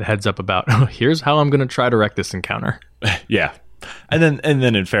giving them that heads up about, oh, here's how I'm going to try to wreck this encounter. Yeah. And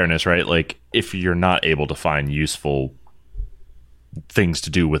then in fairness, right, like if you're not able to find useful things to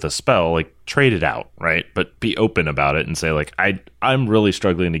do with a spell, like trade it out, right? But be open about it and say like, I'm really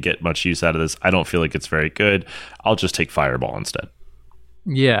struggling to get much use out of this. I don't feel like it's very good. I'll just take Fireball instead.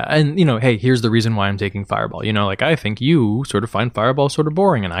 Yeah, and hey, here's the reason why I'm taking Fireball. Like I think you sort of find Fireball sort of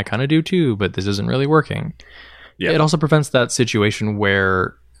boring, and I kind of do too, but this isn't really working. Yeah. It also prevents that situation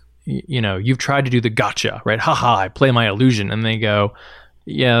where you've tried to do the gotcha, right? Haha, I play my illusion, and they go,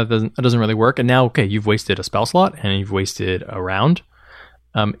 yeah, it doesn't really work. And now, okay, you've wasted a spell slot and you've wasted a round.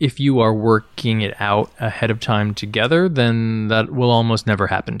 If you are working it out ahead of time together, then that will almost never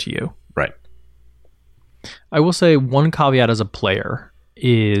happen to you. Right. I will say one caveat as a player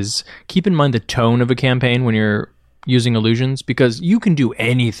is keep in mind the tone of a campaign when you're using illusions, because you can do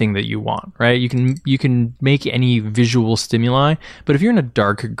anything that you want, right? You can make any visual stimuli, but if you're in a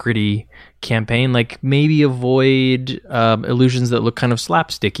dark, gritty campaign, like maybe avoid illusions that look kind of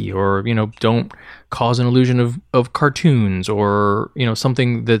slapsticky, or don't cause an illusion of cartoons, or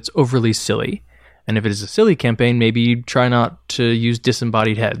something that's overly silly. And if it is a silly campaign, maybe try not to use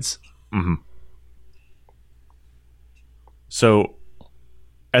disembodied heads. Mm-hmm. So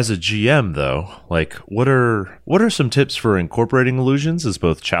as a GM, though, like what are some tips for incorporating illusions as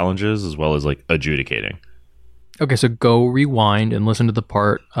both challenges as well as like adjudicating? Okay, so go rewind and listen to the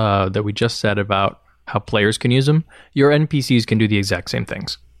part that we just said about how players can use them. Your NPCs can do the exact same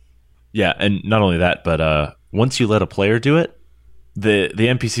things. Yeah, and not only that, but once you let a player do it, the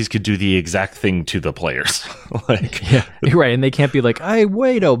NPCs could do the exact thing to the players. Yeah, you're right, and they can't be like, "Hey,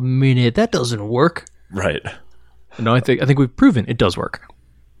 wait a minute, that doesn't work." Right. No, I think we've proven it does work.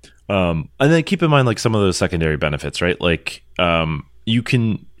 And then keep in mind like some of those secondary benefits, right? Like you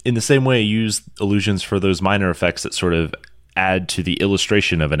can, in the same way, use illusions for those minor effects that sort of add to the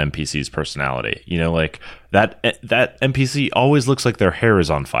illustration of an NPC's personality. Like that NPC always looks like their hair is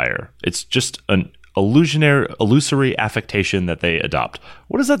on fire. It's just an illusory affectation that they adopt.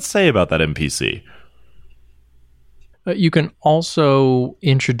 What does that say about that NPC? You can also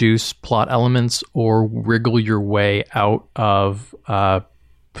introduce plot elements or wriggle your way out of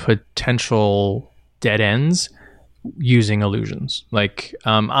potential dead ends using illusions. Like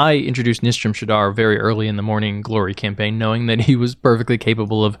I introduced Nistrim Shadar very early in the Morning Glory campaign, knowing that he was perfectly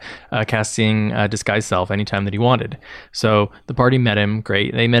capable of casting Disguise Self anytime that he wanted. So the party met him,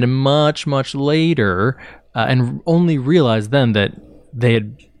 great. They met him much, much later and only realized then that they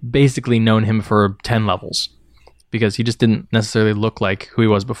had basically known him for 10 levels, because he just didn't necessarily look like who he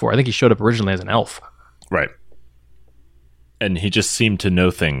was before. I think he showed up originally as an elf. Right. And he just seemed to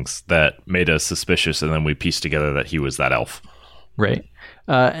know things that made us suspicious, and then we pieced together that he was that elf. Right.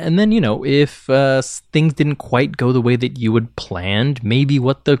 And then, if things didn't quite go the way that you had planned, maybe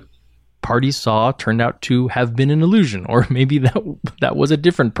what the party saw turned out to have been an illusion, or maybe that was a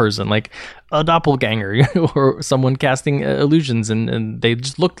different person, like a doppelganger, or someone casting illusions, and they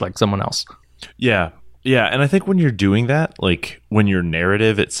just looked like someone else. Yeah. Yeah, and I think when you're doing that, like when your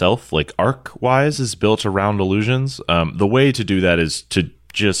narrative itself, like arc-wise, is built around illusions, the way to do that is to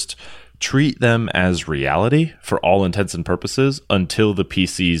just treat them as reality for all intents and purposes until the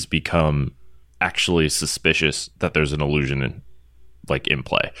PCs become actually suspicious that there's an illusion in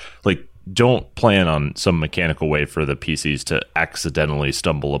play. Like, don't plan on some mechanical way for the PCs to accidentally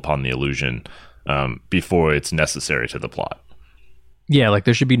stumble upon the illusion before it's necessary to the plot. Yeah, like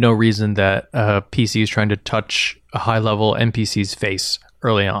there should be no reason that a PC is trying to touch a high-level NPC's face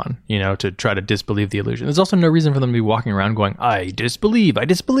early on, to try to disbelieve the illusion. There's also no reason for them to be walking around going, I disbelieve.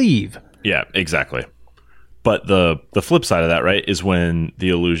 Yeah, exactly. But the flip side of that, right, is when the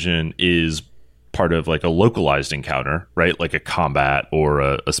illusion is part of like a localized encounter, right? Like a combat or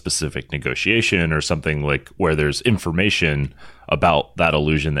a specific negotiation or something like where there's information about that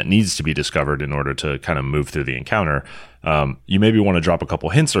illusion that needs to be discovered in order to kind of move through the encounter. You maybe want to drop a couple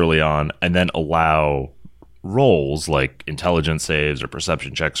hints early on and then allow rolls like intelligence saves or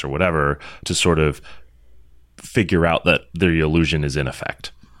perception checks or whatever to sort of figure out that the illusion is in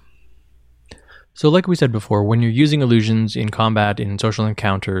effect. So like we said before, when you're using illusions in combat, in social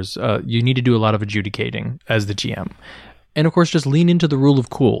encounters, you need to do a lot of adjudicating as the GM. And of course, just lean into the rule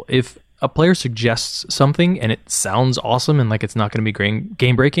of cool. If a player suggests something and it sounds awesome and like it's not going to be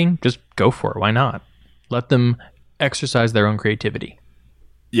game breaking, just go for it. Why not? Let them exercise their own creativity.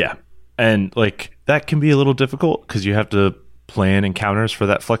 Yeah. And like that can be a little difficult because you have to plan encounters for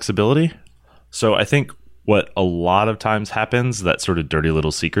that flexibility. So I think what a lot of times happens, that sort of dirty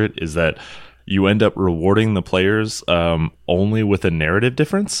little secret, is that you end up rewarding the players only with a narrative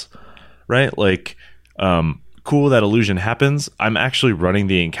difference, right? Like, cool, that illusion happens. I'm actually running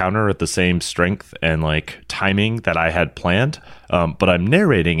the encounter at the same strength and like timing that I had planned, but I'm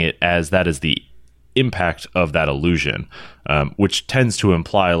narrating it as that is the impact of that illusion, which tends to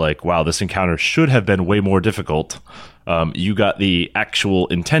imply like, wow, this encounter should have been way more difficult. You got the actual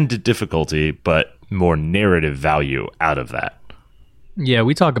intended difficulty, but more narrative value out of that. Yeah,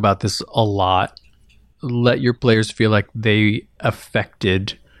 we talk about this a lot. Let your players feel like they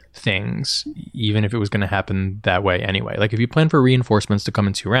affected things, even if it was going to happen that way anyway. Like if you plan for reinforcements to come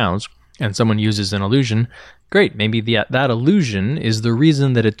in 2 rounds and someone uses an illusion, great. Maybe that illusion is the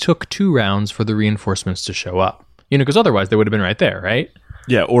reason that it took 2 rounds for the reinforcements to show up. Because otherwise they would have been right there, right?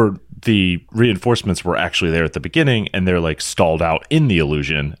 Yeah, or the reinforcements were actually there at the beginning and they're like stalled out in the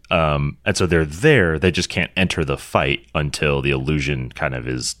illusion. And so they're there, they just can't enter the fight until the illusion kind of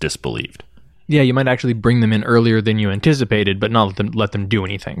is disbelieved. Yeah, you might actually bring them in earlier than you anticipated, but not let them do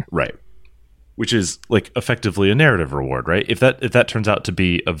anything. Right. Which is like effectively a narrative reward, right? If that turns out to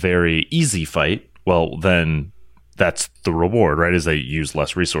be a very easy fight, well, then that's the reward, right? Is they use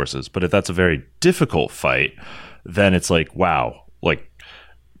less resources. But if that's a very difficult fight, then it's like, wow, like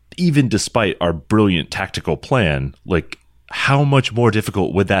even despite our brilliant tactical plan, like how much more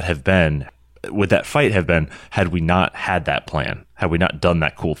difficult would that fight have been had we not had that plan, had we not done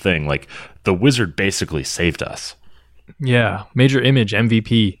that cool thing? Like the wizard basically saved us. Yeah, major image,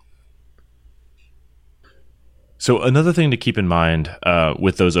 MVP. So another thing to keep in mind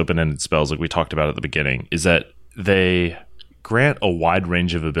with those open-ended spells, like we talked about at the beginning, is that they grant a wide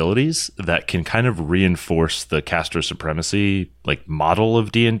range of abilities that can kind of reinforce the caster supremacy like model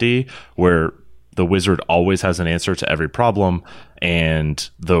of D&D, where the wizard always has an answer to every problem,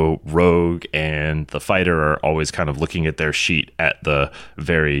 and the rogue and the fighter are always kind of looking at their sheet at the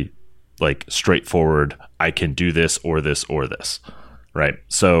very like straightforward, I can do this or this or this, right?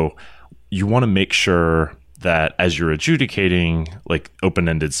 So you want to make sure that as you're adjudicating like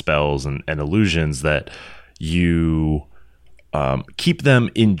open-ended spells and illusions, that you keep them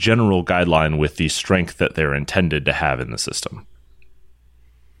in general guideline with the strength that they're intended to have in the system.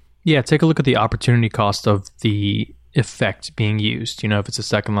 Yeah, take a look at the opportunity cost of the effect being used. If it's a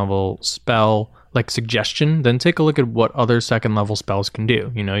 2nd level spell like suggestion, then take a look at what other 2nd level spells can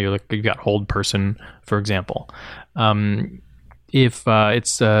do. You've got hold person, for example. If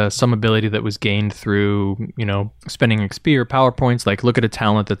it's some ability that was gained through, spending XP or power points, like look at a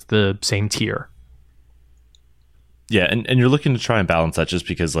talent that's the same tier. Yeah, and you're looking to try and balance that, just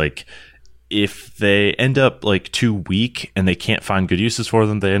because like if they end up like too weak and they can't find good uses for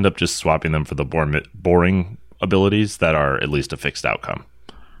them, they end up just swapping them for the boring abilities that are at least a fixed outcome.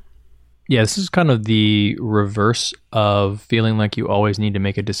 Yeah, this is kind of the reverse of feeling like you always need to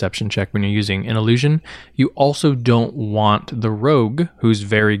make a deception check when you're using an illusion. You also don't want the rogue, who's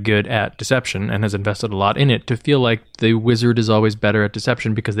very good at deception and has invested a lot in it, to feel like the wizard is always better at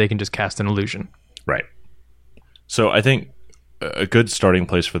deception because they can just cast an illusion. Right. So I think a good starting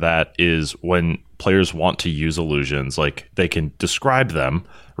place for that is when players want to use illusions, like they can describe them,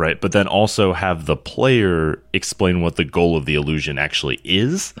 right? But then also have the player explain what the goal of the illusion actually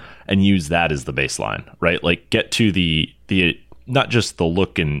is and use that as the baseline, right? Like get to the not just the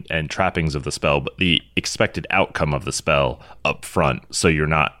look and trappings of the spell, but the expected outcome of the spell up front. So you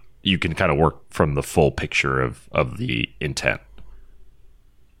can kind of work from the full picture of the intent.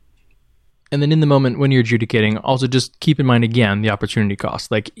 And then in the moment when you're adjudicating, also just keep in mind again the opportunity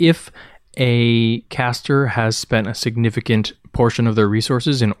cost. Like if a caster has spent a significant portion of their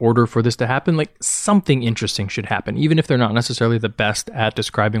resources in order for this to happen, like something interesting should happen, even if they're not necessarily the best at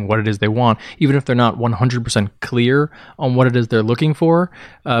describing what it is they want, even if they're not 100% clear on what it is they're looking for,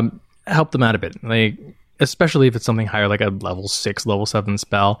 help them out a bit. Like, especially if it's something higher, like a level 6, level 7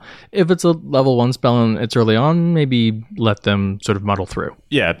 spell. If it's a level 1 spell and it's early on, maybe let them sort of muddle through.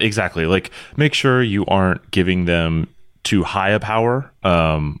 Yeah, exactly. Like, make sure you aren't giving them too high a power,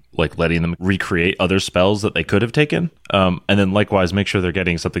 like letting them recreate other spells that they could have taken. And then likewise, make sure they're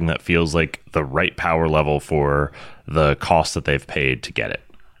getting something that feels like the right power level for the cost that they've paid to get it.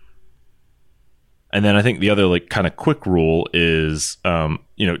 And then I think the other like kind of quick rule is,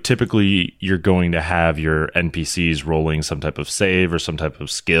 typically you're going to have your NPCs rolling some type of save or some type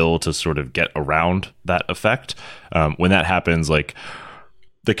of skill to sort of get around that effect. When that happens, like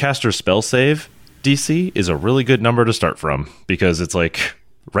the caster spell save DC is a really good number to start from, because it's like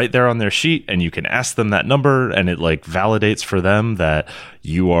right there on their sheet and you can ask them that number and it like validates for them that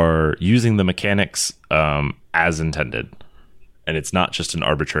you are using the mechanics as intended. And it's not just an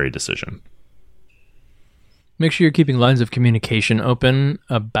arbitrary decision. Make sure you're keeping lines of communication open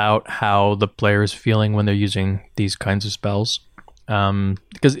about how the player is feeling when they're using these kinds of spells.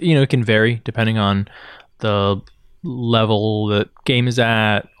 Because, it can vary depending on the level that game is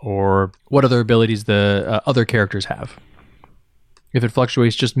at or what other abilities the other characters have. If it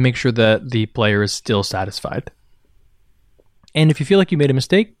fluctuates, just make sure that the player is still satisfied. And if you feel like you made a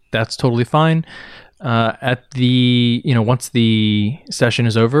mistake, that's totally fine. Once the session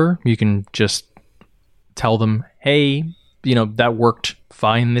is over, you can just tell them, hey, that worked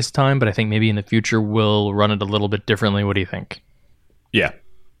fine this time, but I think maybe in the future we'll run it a little bit differently. What do you think? Yeah.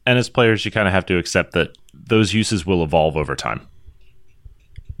 And as players, you kind of have to accept that those uses will evolve over time.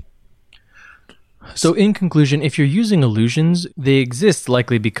 So in conclusion, if you're using illusions, they exist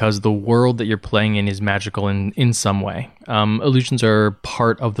likely because the world that you're playing in is magical in some way. Illusions are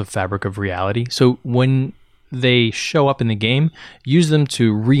part of the fabric of reality. So when they show up in the game, use them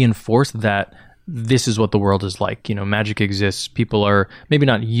to reinforce that this is what the world is like. Magic exists. People are maybe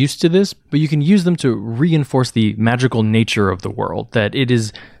not used to this, but you can use them to reinforce the magical nature of the world, that it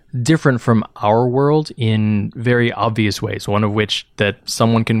is different from our world in very obvious ways, one of which that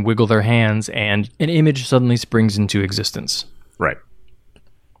someone can wiggle their hands and an image suddenly springs into existence. Right.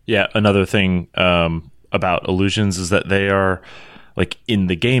 Yeah, another thing about illusions is that they are, like, in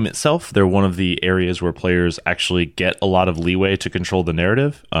the game itself, they're one of the areas where players actually get a lot of leeway to control the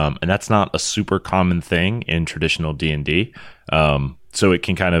narrative, and that's not a super common thing in traditional D&D. So it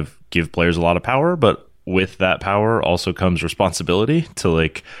can kind of give players a lot of power, but with that power also comes responsibility to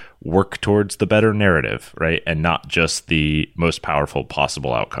like work towards the better narrative, right? And not just the most powerful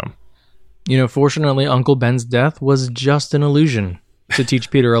possible outcome. Fortunately, Uncle Ben's death was just an illusion to teach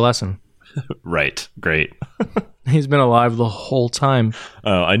Peter a lesson. Right. Great. He's been alive the whole time.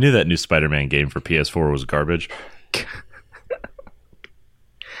 I knew that new Spider-Man game for PS4 was garbage.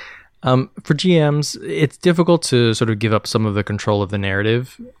 For GMs, it's difficult to sort of give up some of the control of the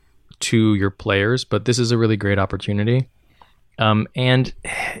narrative to your players, but this is a really great opportunity. And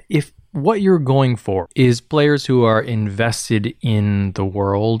if what you're going for is players who are invested in the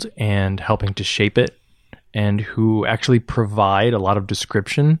world and helping to shape it, and who actually provide a lot of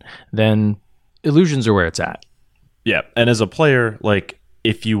description, then illusions are where it's at. Yeah, and as a player, like,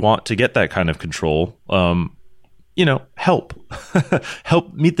 if you want to get that kind of control, help.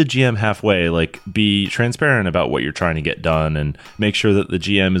 Help meet the GM halfway, like, be transparent about what you're trying to get done and make sure that the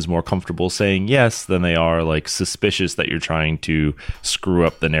GM is more comfortable saying yes than they are, like, suspicious that you're trying to screw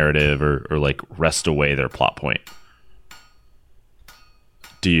up the narrative or like, wrest away their plot point.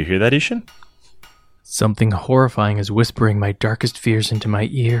 Do you hear that, Ishan? Something horrifying is whispering my darkest fears into my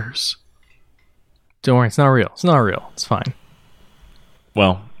ears. Don't worry, it's not real. It's not real. It's fine.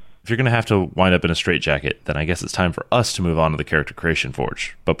 Well, if you're going to have to wind up in a straitjacket, then I guess it's time for us to move on to the Character Creation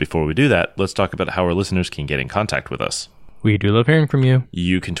Forge. But before we do that, let's talk about how our listeners can get in contact with us. We do love hearing from you.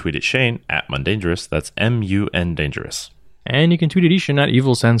 You can tweet at Shane at Mundangerous. That's M-U-N Dangerous. And you can tweet at Ishan at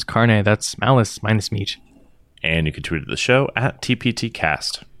Evil Sans Carne. That's malice minus meat. And you can tweet at the show at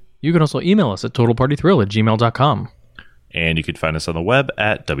TPTcast. You can also email us at totalpartythrill@gmail.com. And you can find us on the web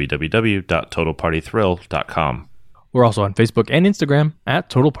at www.totalpartythrill.com. We're also on Facebook and Instagram at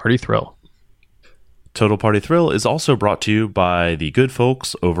Total Party Thrill. Total Party Thrill is also brought to you by the good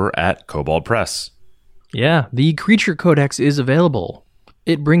folks over at Kobold Press. Yeah, the Creature Codex is available.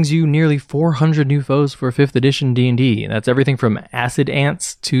 It brings you nearly 400 new foes for 5th edition D&D. That's everything from acid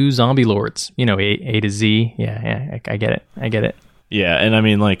ants to zombie lords. You know, A to Z. Yeah, I get it. Yeah, and I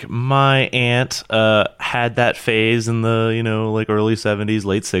mean, like, my aunt had that phase in the, like early 70s,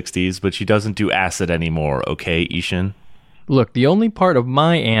 late 60s, but she doesn't do acid anymore, okay, Ishan? Look, the only part of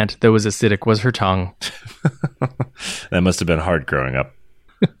my aunt that was acidic was her tongue. That must have been hard growing up.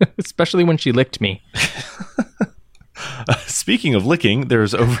 Especially when she licked me. Speaking of licking,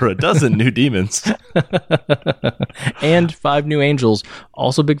 there's over a dozen new demons. And 5 new angels.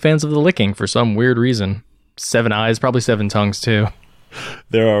 Also big fans of the licking for some weird reason. 7 eyes, probably 7 tongues too.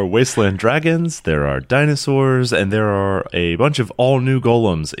 There are wasteland dragons, there are dinosaurs, and there are a bunch of all-new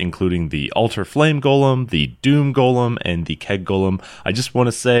golems, including the Altar Flame Golem, the Doom Golem, and the Keg Golem. I just want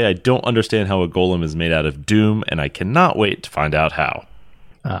to say I don't understand how a golem is made out of doom, and I cannot wait to find out how.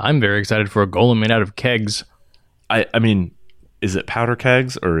 I'm very excited for a golem made out of kegs. I mean, is it powder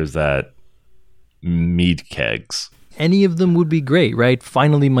kegs, or is that mead kegs? Any of them would be great, right?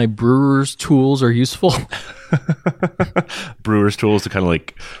 Finally, my brewer's tools are useful. Brewer's tools to kind of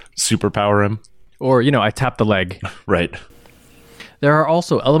like superpower him. Or, I tap the leg. Right. There are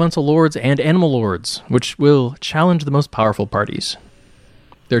also elemental lords and animal lords, which will challenge the most powerful parties.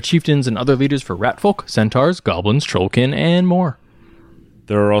 There are chieftains and other leaders for ratfolk, centaurs, goblins, trollkin, and more.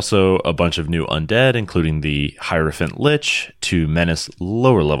 There are also a bunch of new undead, including the Hierophant Lich, to menace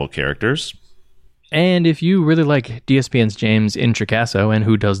lower-level characters. And if you really like DSPN's James Intricasso, and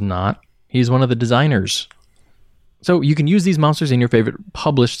who does not, he's one of the designers. So you can use these monsters in your favorite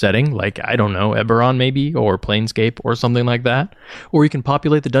published setting, like, I don't know, Eberron maybe, or Planescape, or something like that. Or you can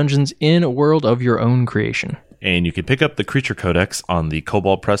populate the dungeons in a world of your own creation. And you can pick up the Creature Codex on the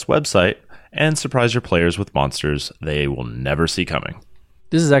Cobalt Press website and surprise your players with monsters they will never see coming.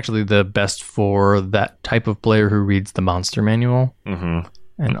 This is actually the best for that type of player who reads the monster manual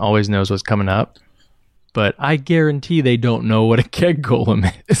and always knows what's coming up. But I guarantee they don't know what a keg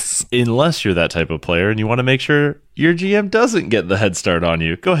golem is. Unless you're that type of player and you want to make sure your GM doesn't get the head start on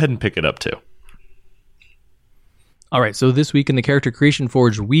you, go ahead and pick it up too. All right, so this week in the Character Creation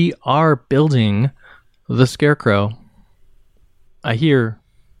Forge, we are building the Scarecrow. I hear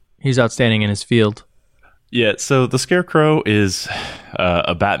he's outstanding in his field. Yeah, so the Scarecrow is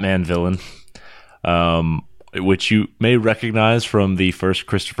a Batman villain, which you may recognize from the first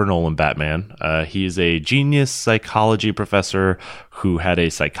Christopher Nolan Batman. He is a genius psychology professor who had a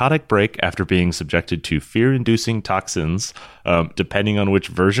psychotic break after being subjected to fear-inducing toxins. Depending on which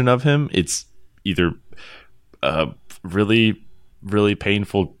version of him, it's either really, really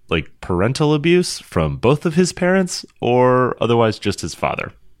painful, like parental abuse from both of his parents, or otherwise just his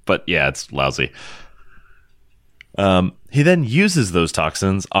father. But yeah, it's lousy. He then uses those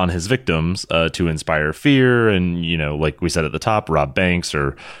toxins on his victims to inspire fear and, like we said at the top, rob banks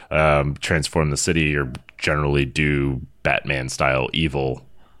or transform the city or generally do Batman-style evil.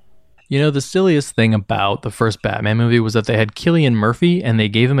 The silliest thing about the first Batman movie was that they had Cillian Murphy and they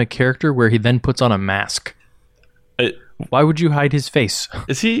gave him a character where he then puts on a mask. Why would you hide his face?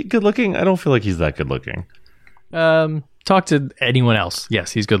 Is he good looking? I don't feel like he's that good looking. Talk to anyone else.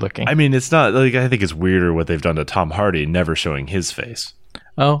 Yes, he's good looking. I mean, it's not like I think it's weirder what they've done to Tom Hardy, never showing his face.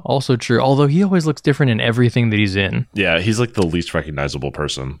 Oh, also true. Although he always looks different in everything that he's in. Yeah, he's like the least recognizable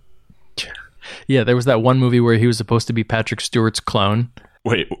person. Yeah, there was that one movie where he was supposed to be Patrick Stewart's clone.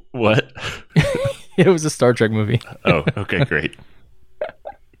 Wait, what? It was a Star Trek movie. Oh, okay, great.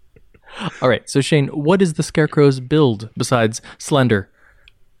 All right, so Shane, what is the Scarecrow's build besides Slender?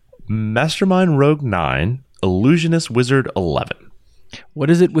 Mastermind Rogue 9, Illusionist Wizard 11. What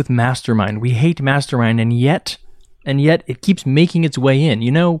is it with Mastermind? We hate Mastermind, and yet it keeps making its way in.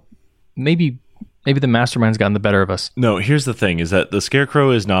 Maybe the Mastermind's gotten the better of us. No, here's the thing, is that the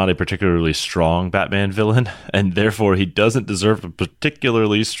Scarecrow is not a particularly strong Batman villain, and therefore he doesn't deserve a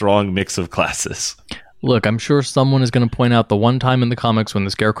particularly strong mix of classes. Look, I'm sure someone is going to point out the one time in the comics when the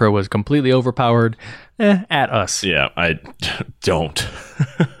Scarecrow was completely overpowered. At us. Yeah, I don't.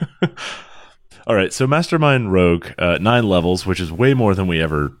 All right, so Mastermind Rogue, 9 levels, which is way more than we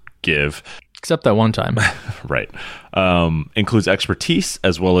ever give. Except that one time. Right. Includes expertise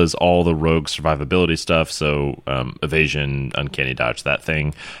as well as all the rogue survivability stuff. So evasion, uncanny dodge, that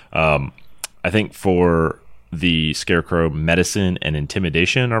thing. I think for the Scarecrow, medicine and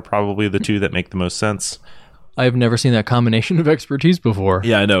intimidation are probably the two that make the most sense. I've never seen that combination of expertise before.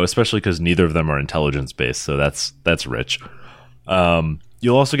 Yeah, I know, especially because neither of them are intelligence-based, so that's rich.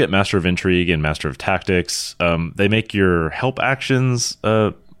 You'll also get Master of Intrigue and Master of Tactics. They make your help actions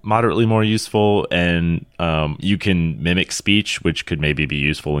moderately more useful, and you can mimic speech, which could maybe be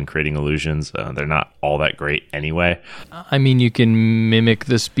useful in creating illusions. They're not all that great anyway. I mean, you can mimic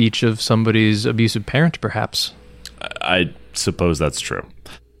the speech of somebody's abusive parent, perhaps. I suppose that's true.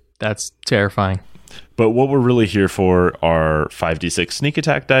 That's terrifying. But what we're really here for are 5d6 sneak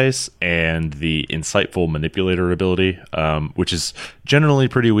attack dice and the insightful manipulator ability, which is generally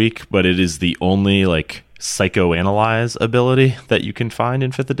pretty weak, but it is the only psychoanalyze ability that you can find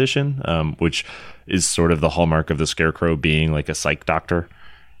in 5th edition, which is sort of the hallmark of the Scarecrow being like a psych doctor.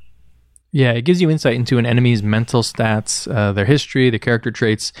 Yeah, it gives you insight into an enemy's mental stats, their history, their character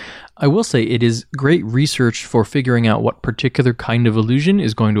traits. I will say it is great research for figuring out what particular kind of illusion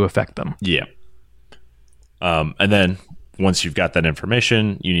is going to affect them. Yeah. And then once you've got that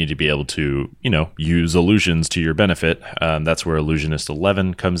information, you need to be able to, use illusions to your benefit. That's where Illusionist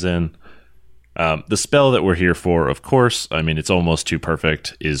 11 comes in. The spell that we're here for, of course, I mean, it's almost too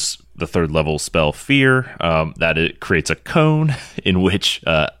perfect, is the 3rd level spell Fear, that it creates a cone in which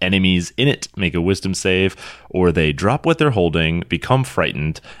enemies in it make a wisdom save, or they drop what they're holding, become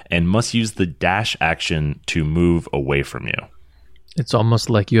frightened, and must use the dash action to move away from you. It's almost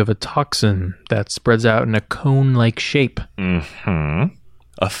like you have a toxin that spreads out in a cone-like shape. Mm-hmm.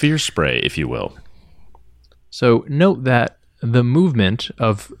 A fear spray, if you will. So note that the movement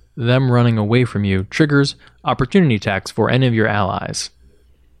of them running away from you triggers opportunity attacks for any of your allies.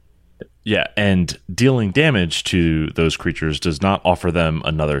 Yeah, and dealing damage to those creatures does not offer them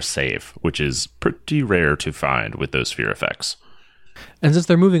another save, which is pretty rare to find with those fear effects. And since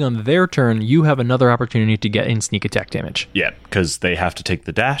they're moving on their turn, you have another opportunity to get in sneak attack damage. Yeah, because they have to take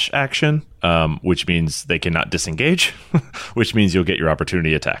the dash action, which means they cannot disengage, which means you'll get your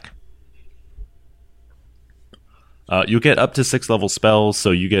opportunity attack. You'll get up to 6 level spells,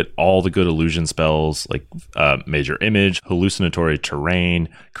 so you get all the good illusion spells like Major Image, Hallucinatory Terrain,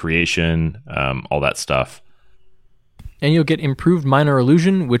 Creation, all that stuff. And you'll get Improved Minor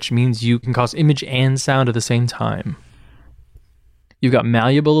Illusion, which means you can cause image and sound at the same time. You've got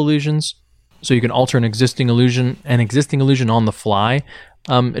Malleable Illusions, so you can alter an existing illusion on the fly.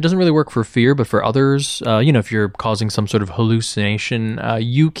 It doesn't really work for fear, but for others, if you're causing some sort of hallucination,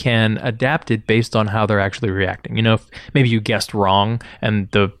 you can adapt it based on how they're actually reacting. If maybe you guessed wrong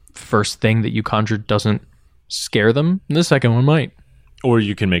and the first thing that you conjured doesn't scare them, the second one might. Or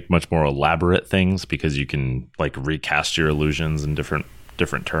you can make much more elaborate things because you can recast your illusions in different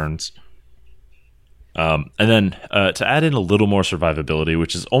turns. And then to add in a little more survivability,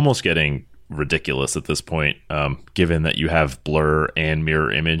 which is almost getting ridiculous at this point, given that you have blur and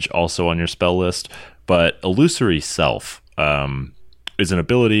mirror image also on your spell list. But Illusory Self is an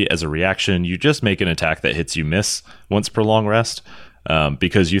ability as a reaction. You just make an attack that hits you miss once per long rest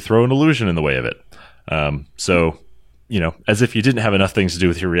because you throw an illusion in the way of it. So, as if you didn't have enough things to do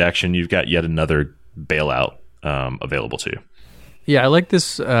with your reaction, you've got yet another bailout available to you. Yeah, I like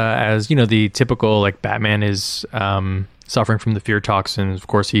this as, the typical, Batman is suffering from the fear toxin. Of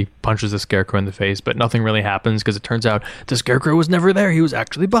course, he punches the Scarecrow in the face, but nothing really happens because it turns out the Scarecrow was never there. He was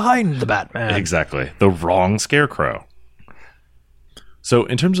actually behind the Batman. Exactly. The wrong Scarecrow. So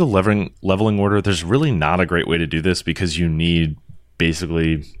in terms of leveling order, there's really not a great way to do this because you need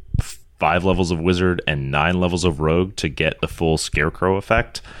basically 5 levels of Wizard and 9 levels of Rogue to get the full Scarecrow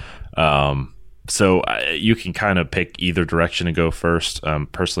effect. So you can kind of pick either direction and go first.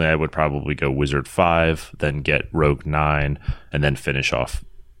 Personally, I would probably go Wizard 5, then get Rogue 9, and then finish off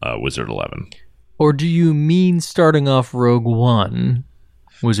Wizard 11. Or do you mean starting off Rogue 1,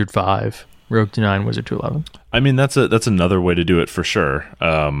 Wizard 5, Rogue to 9, Wizard to 11? I mean, that's another way to do it for sure.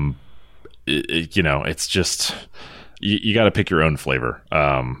 It's just you got to pick your own flavor.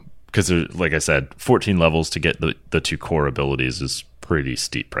 Because, like I said, 14 levels to get the 2 core abilities is pretty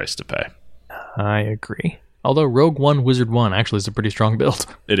steep price to pay. I agree. Although Rogue 1, Wizard 1 actually is a pretty strong build.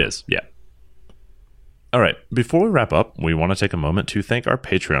 It is, yeah. All right, before we wrap up, we want to take a moment to thank our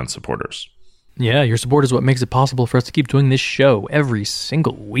Patreon supporters. Yeah, your support is what makes it possible for us to keep doing this show every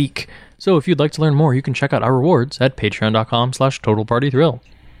single week. So if you'd like to learn more, you can check out our rewards at patreon.com/totalpartythrill.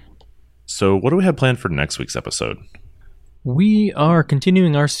 So what do we have planned for next week's episode? We are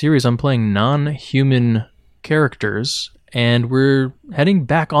continuing our series on playing non-human characters, and we're heading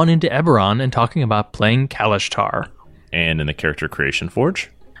back on into Eberron and talking about playing Kalashtar. And in the Character Creation Forge,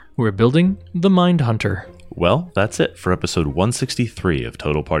 we're building the Mind Hunter. Well, that's it for episode 163 of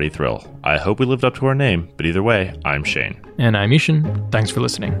Total Party Thrill. I hope we lived up to our name, but either way, I'm Shane. And I'm Ishan. Thanks for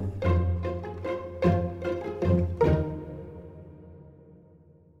listening.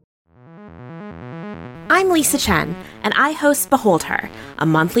 I'm Lisa Chen, and I host Behold Her, a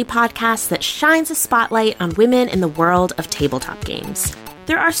monthly podcast that shines a spotlight on women in the world of tabletop games.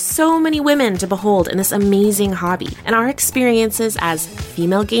 There are so many women to behold in this amazing hobby, and our experiences as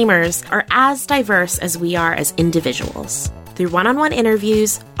female gamers are as diverse as we are as individuals. Through one-on-one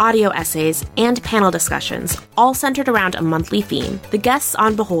interviews, audio essays, and panel discussions, all centered around a monthly theme, the guests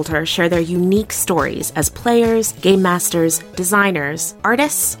on Behold Her share their unique stories as players, game masters, designers,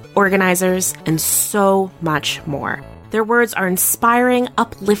 artists, organizers, and so much more. Their words are inspiring,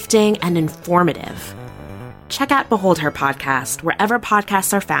 uplifting, and informative. Check out Behold Her Podcast wherever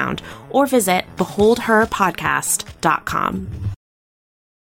podcasts are found, or visit beholdherpodcast.com.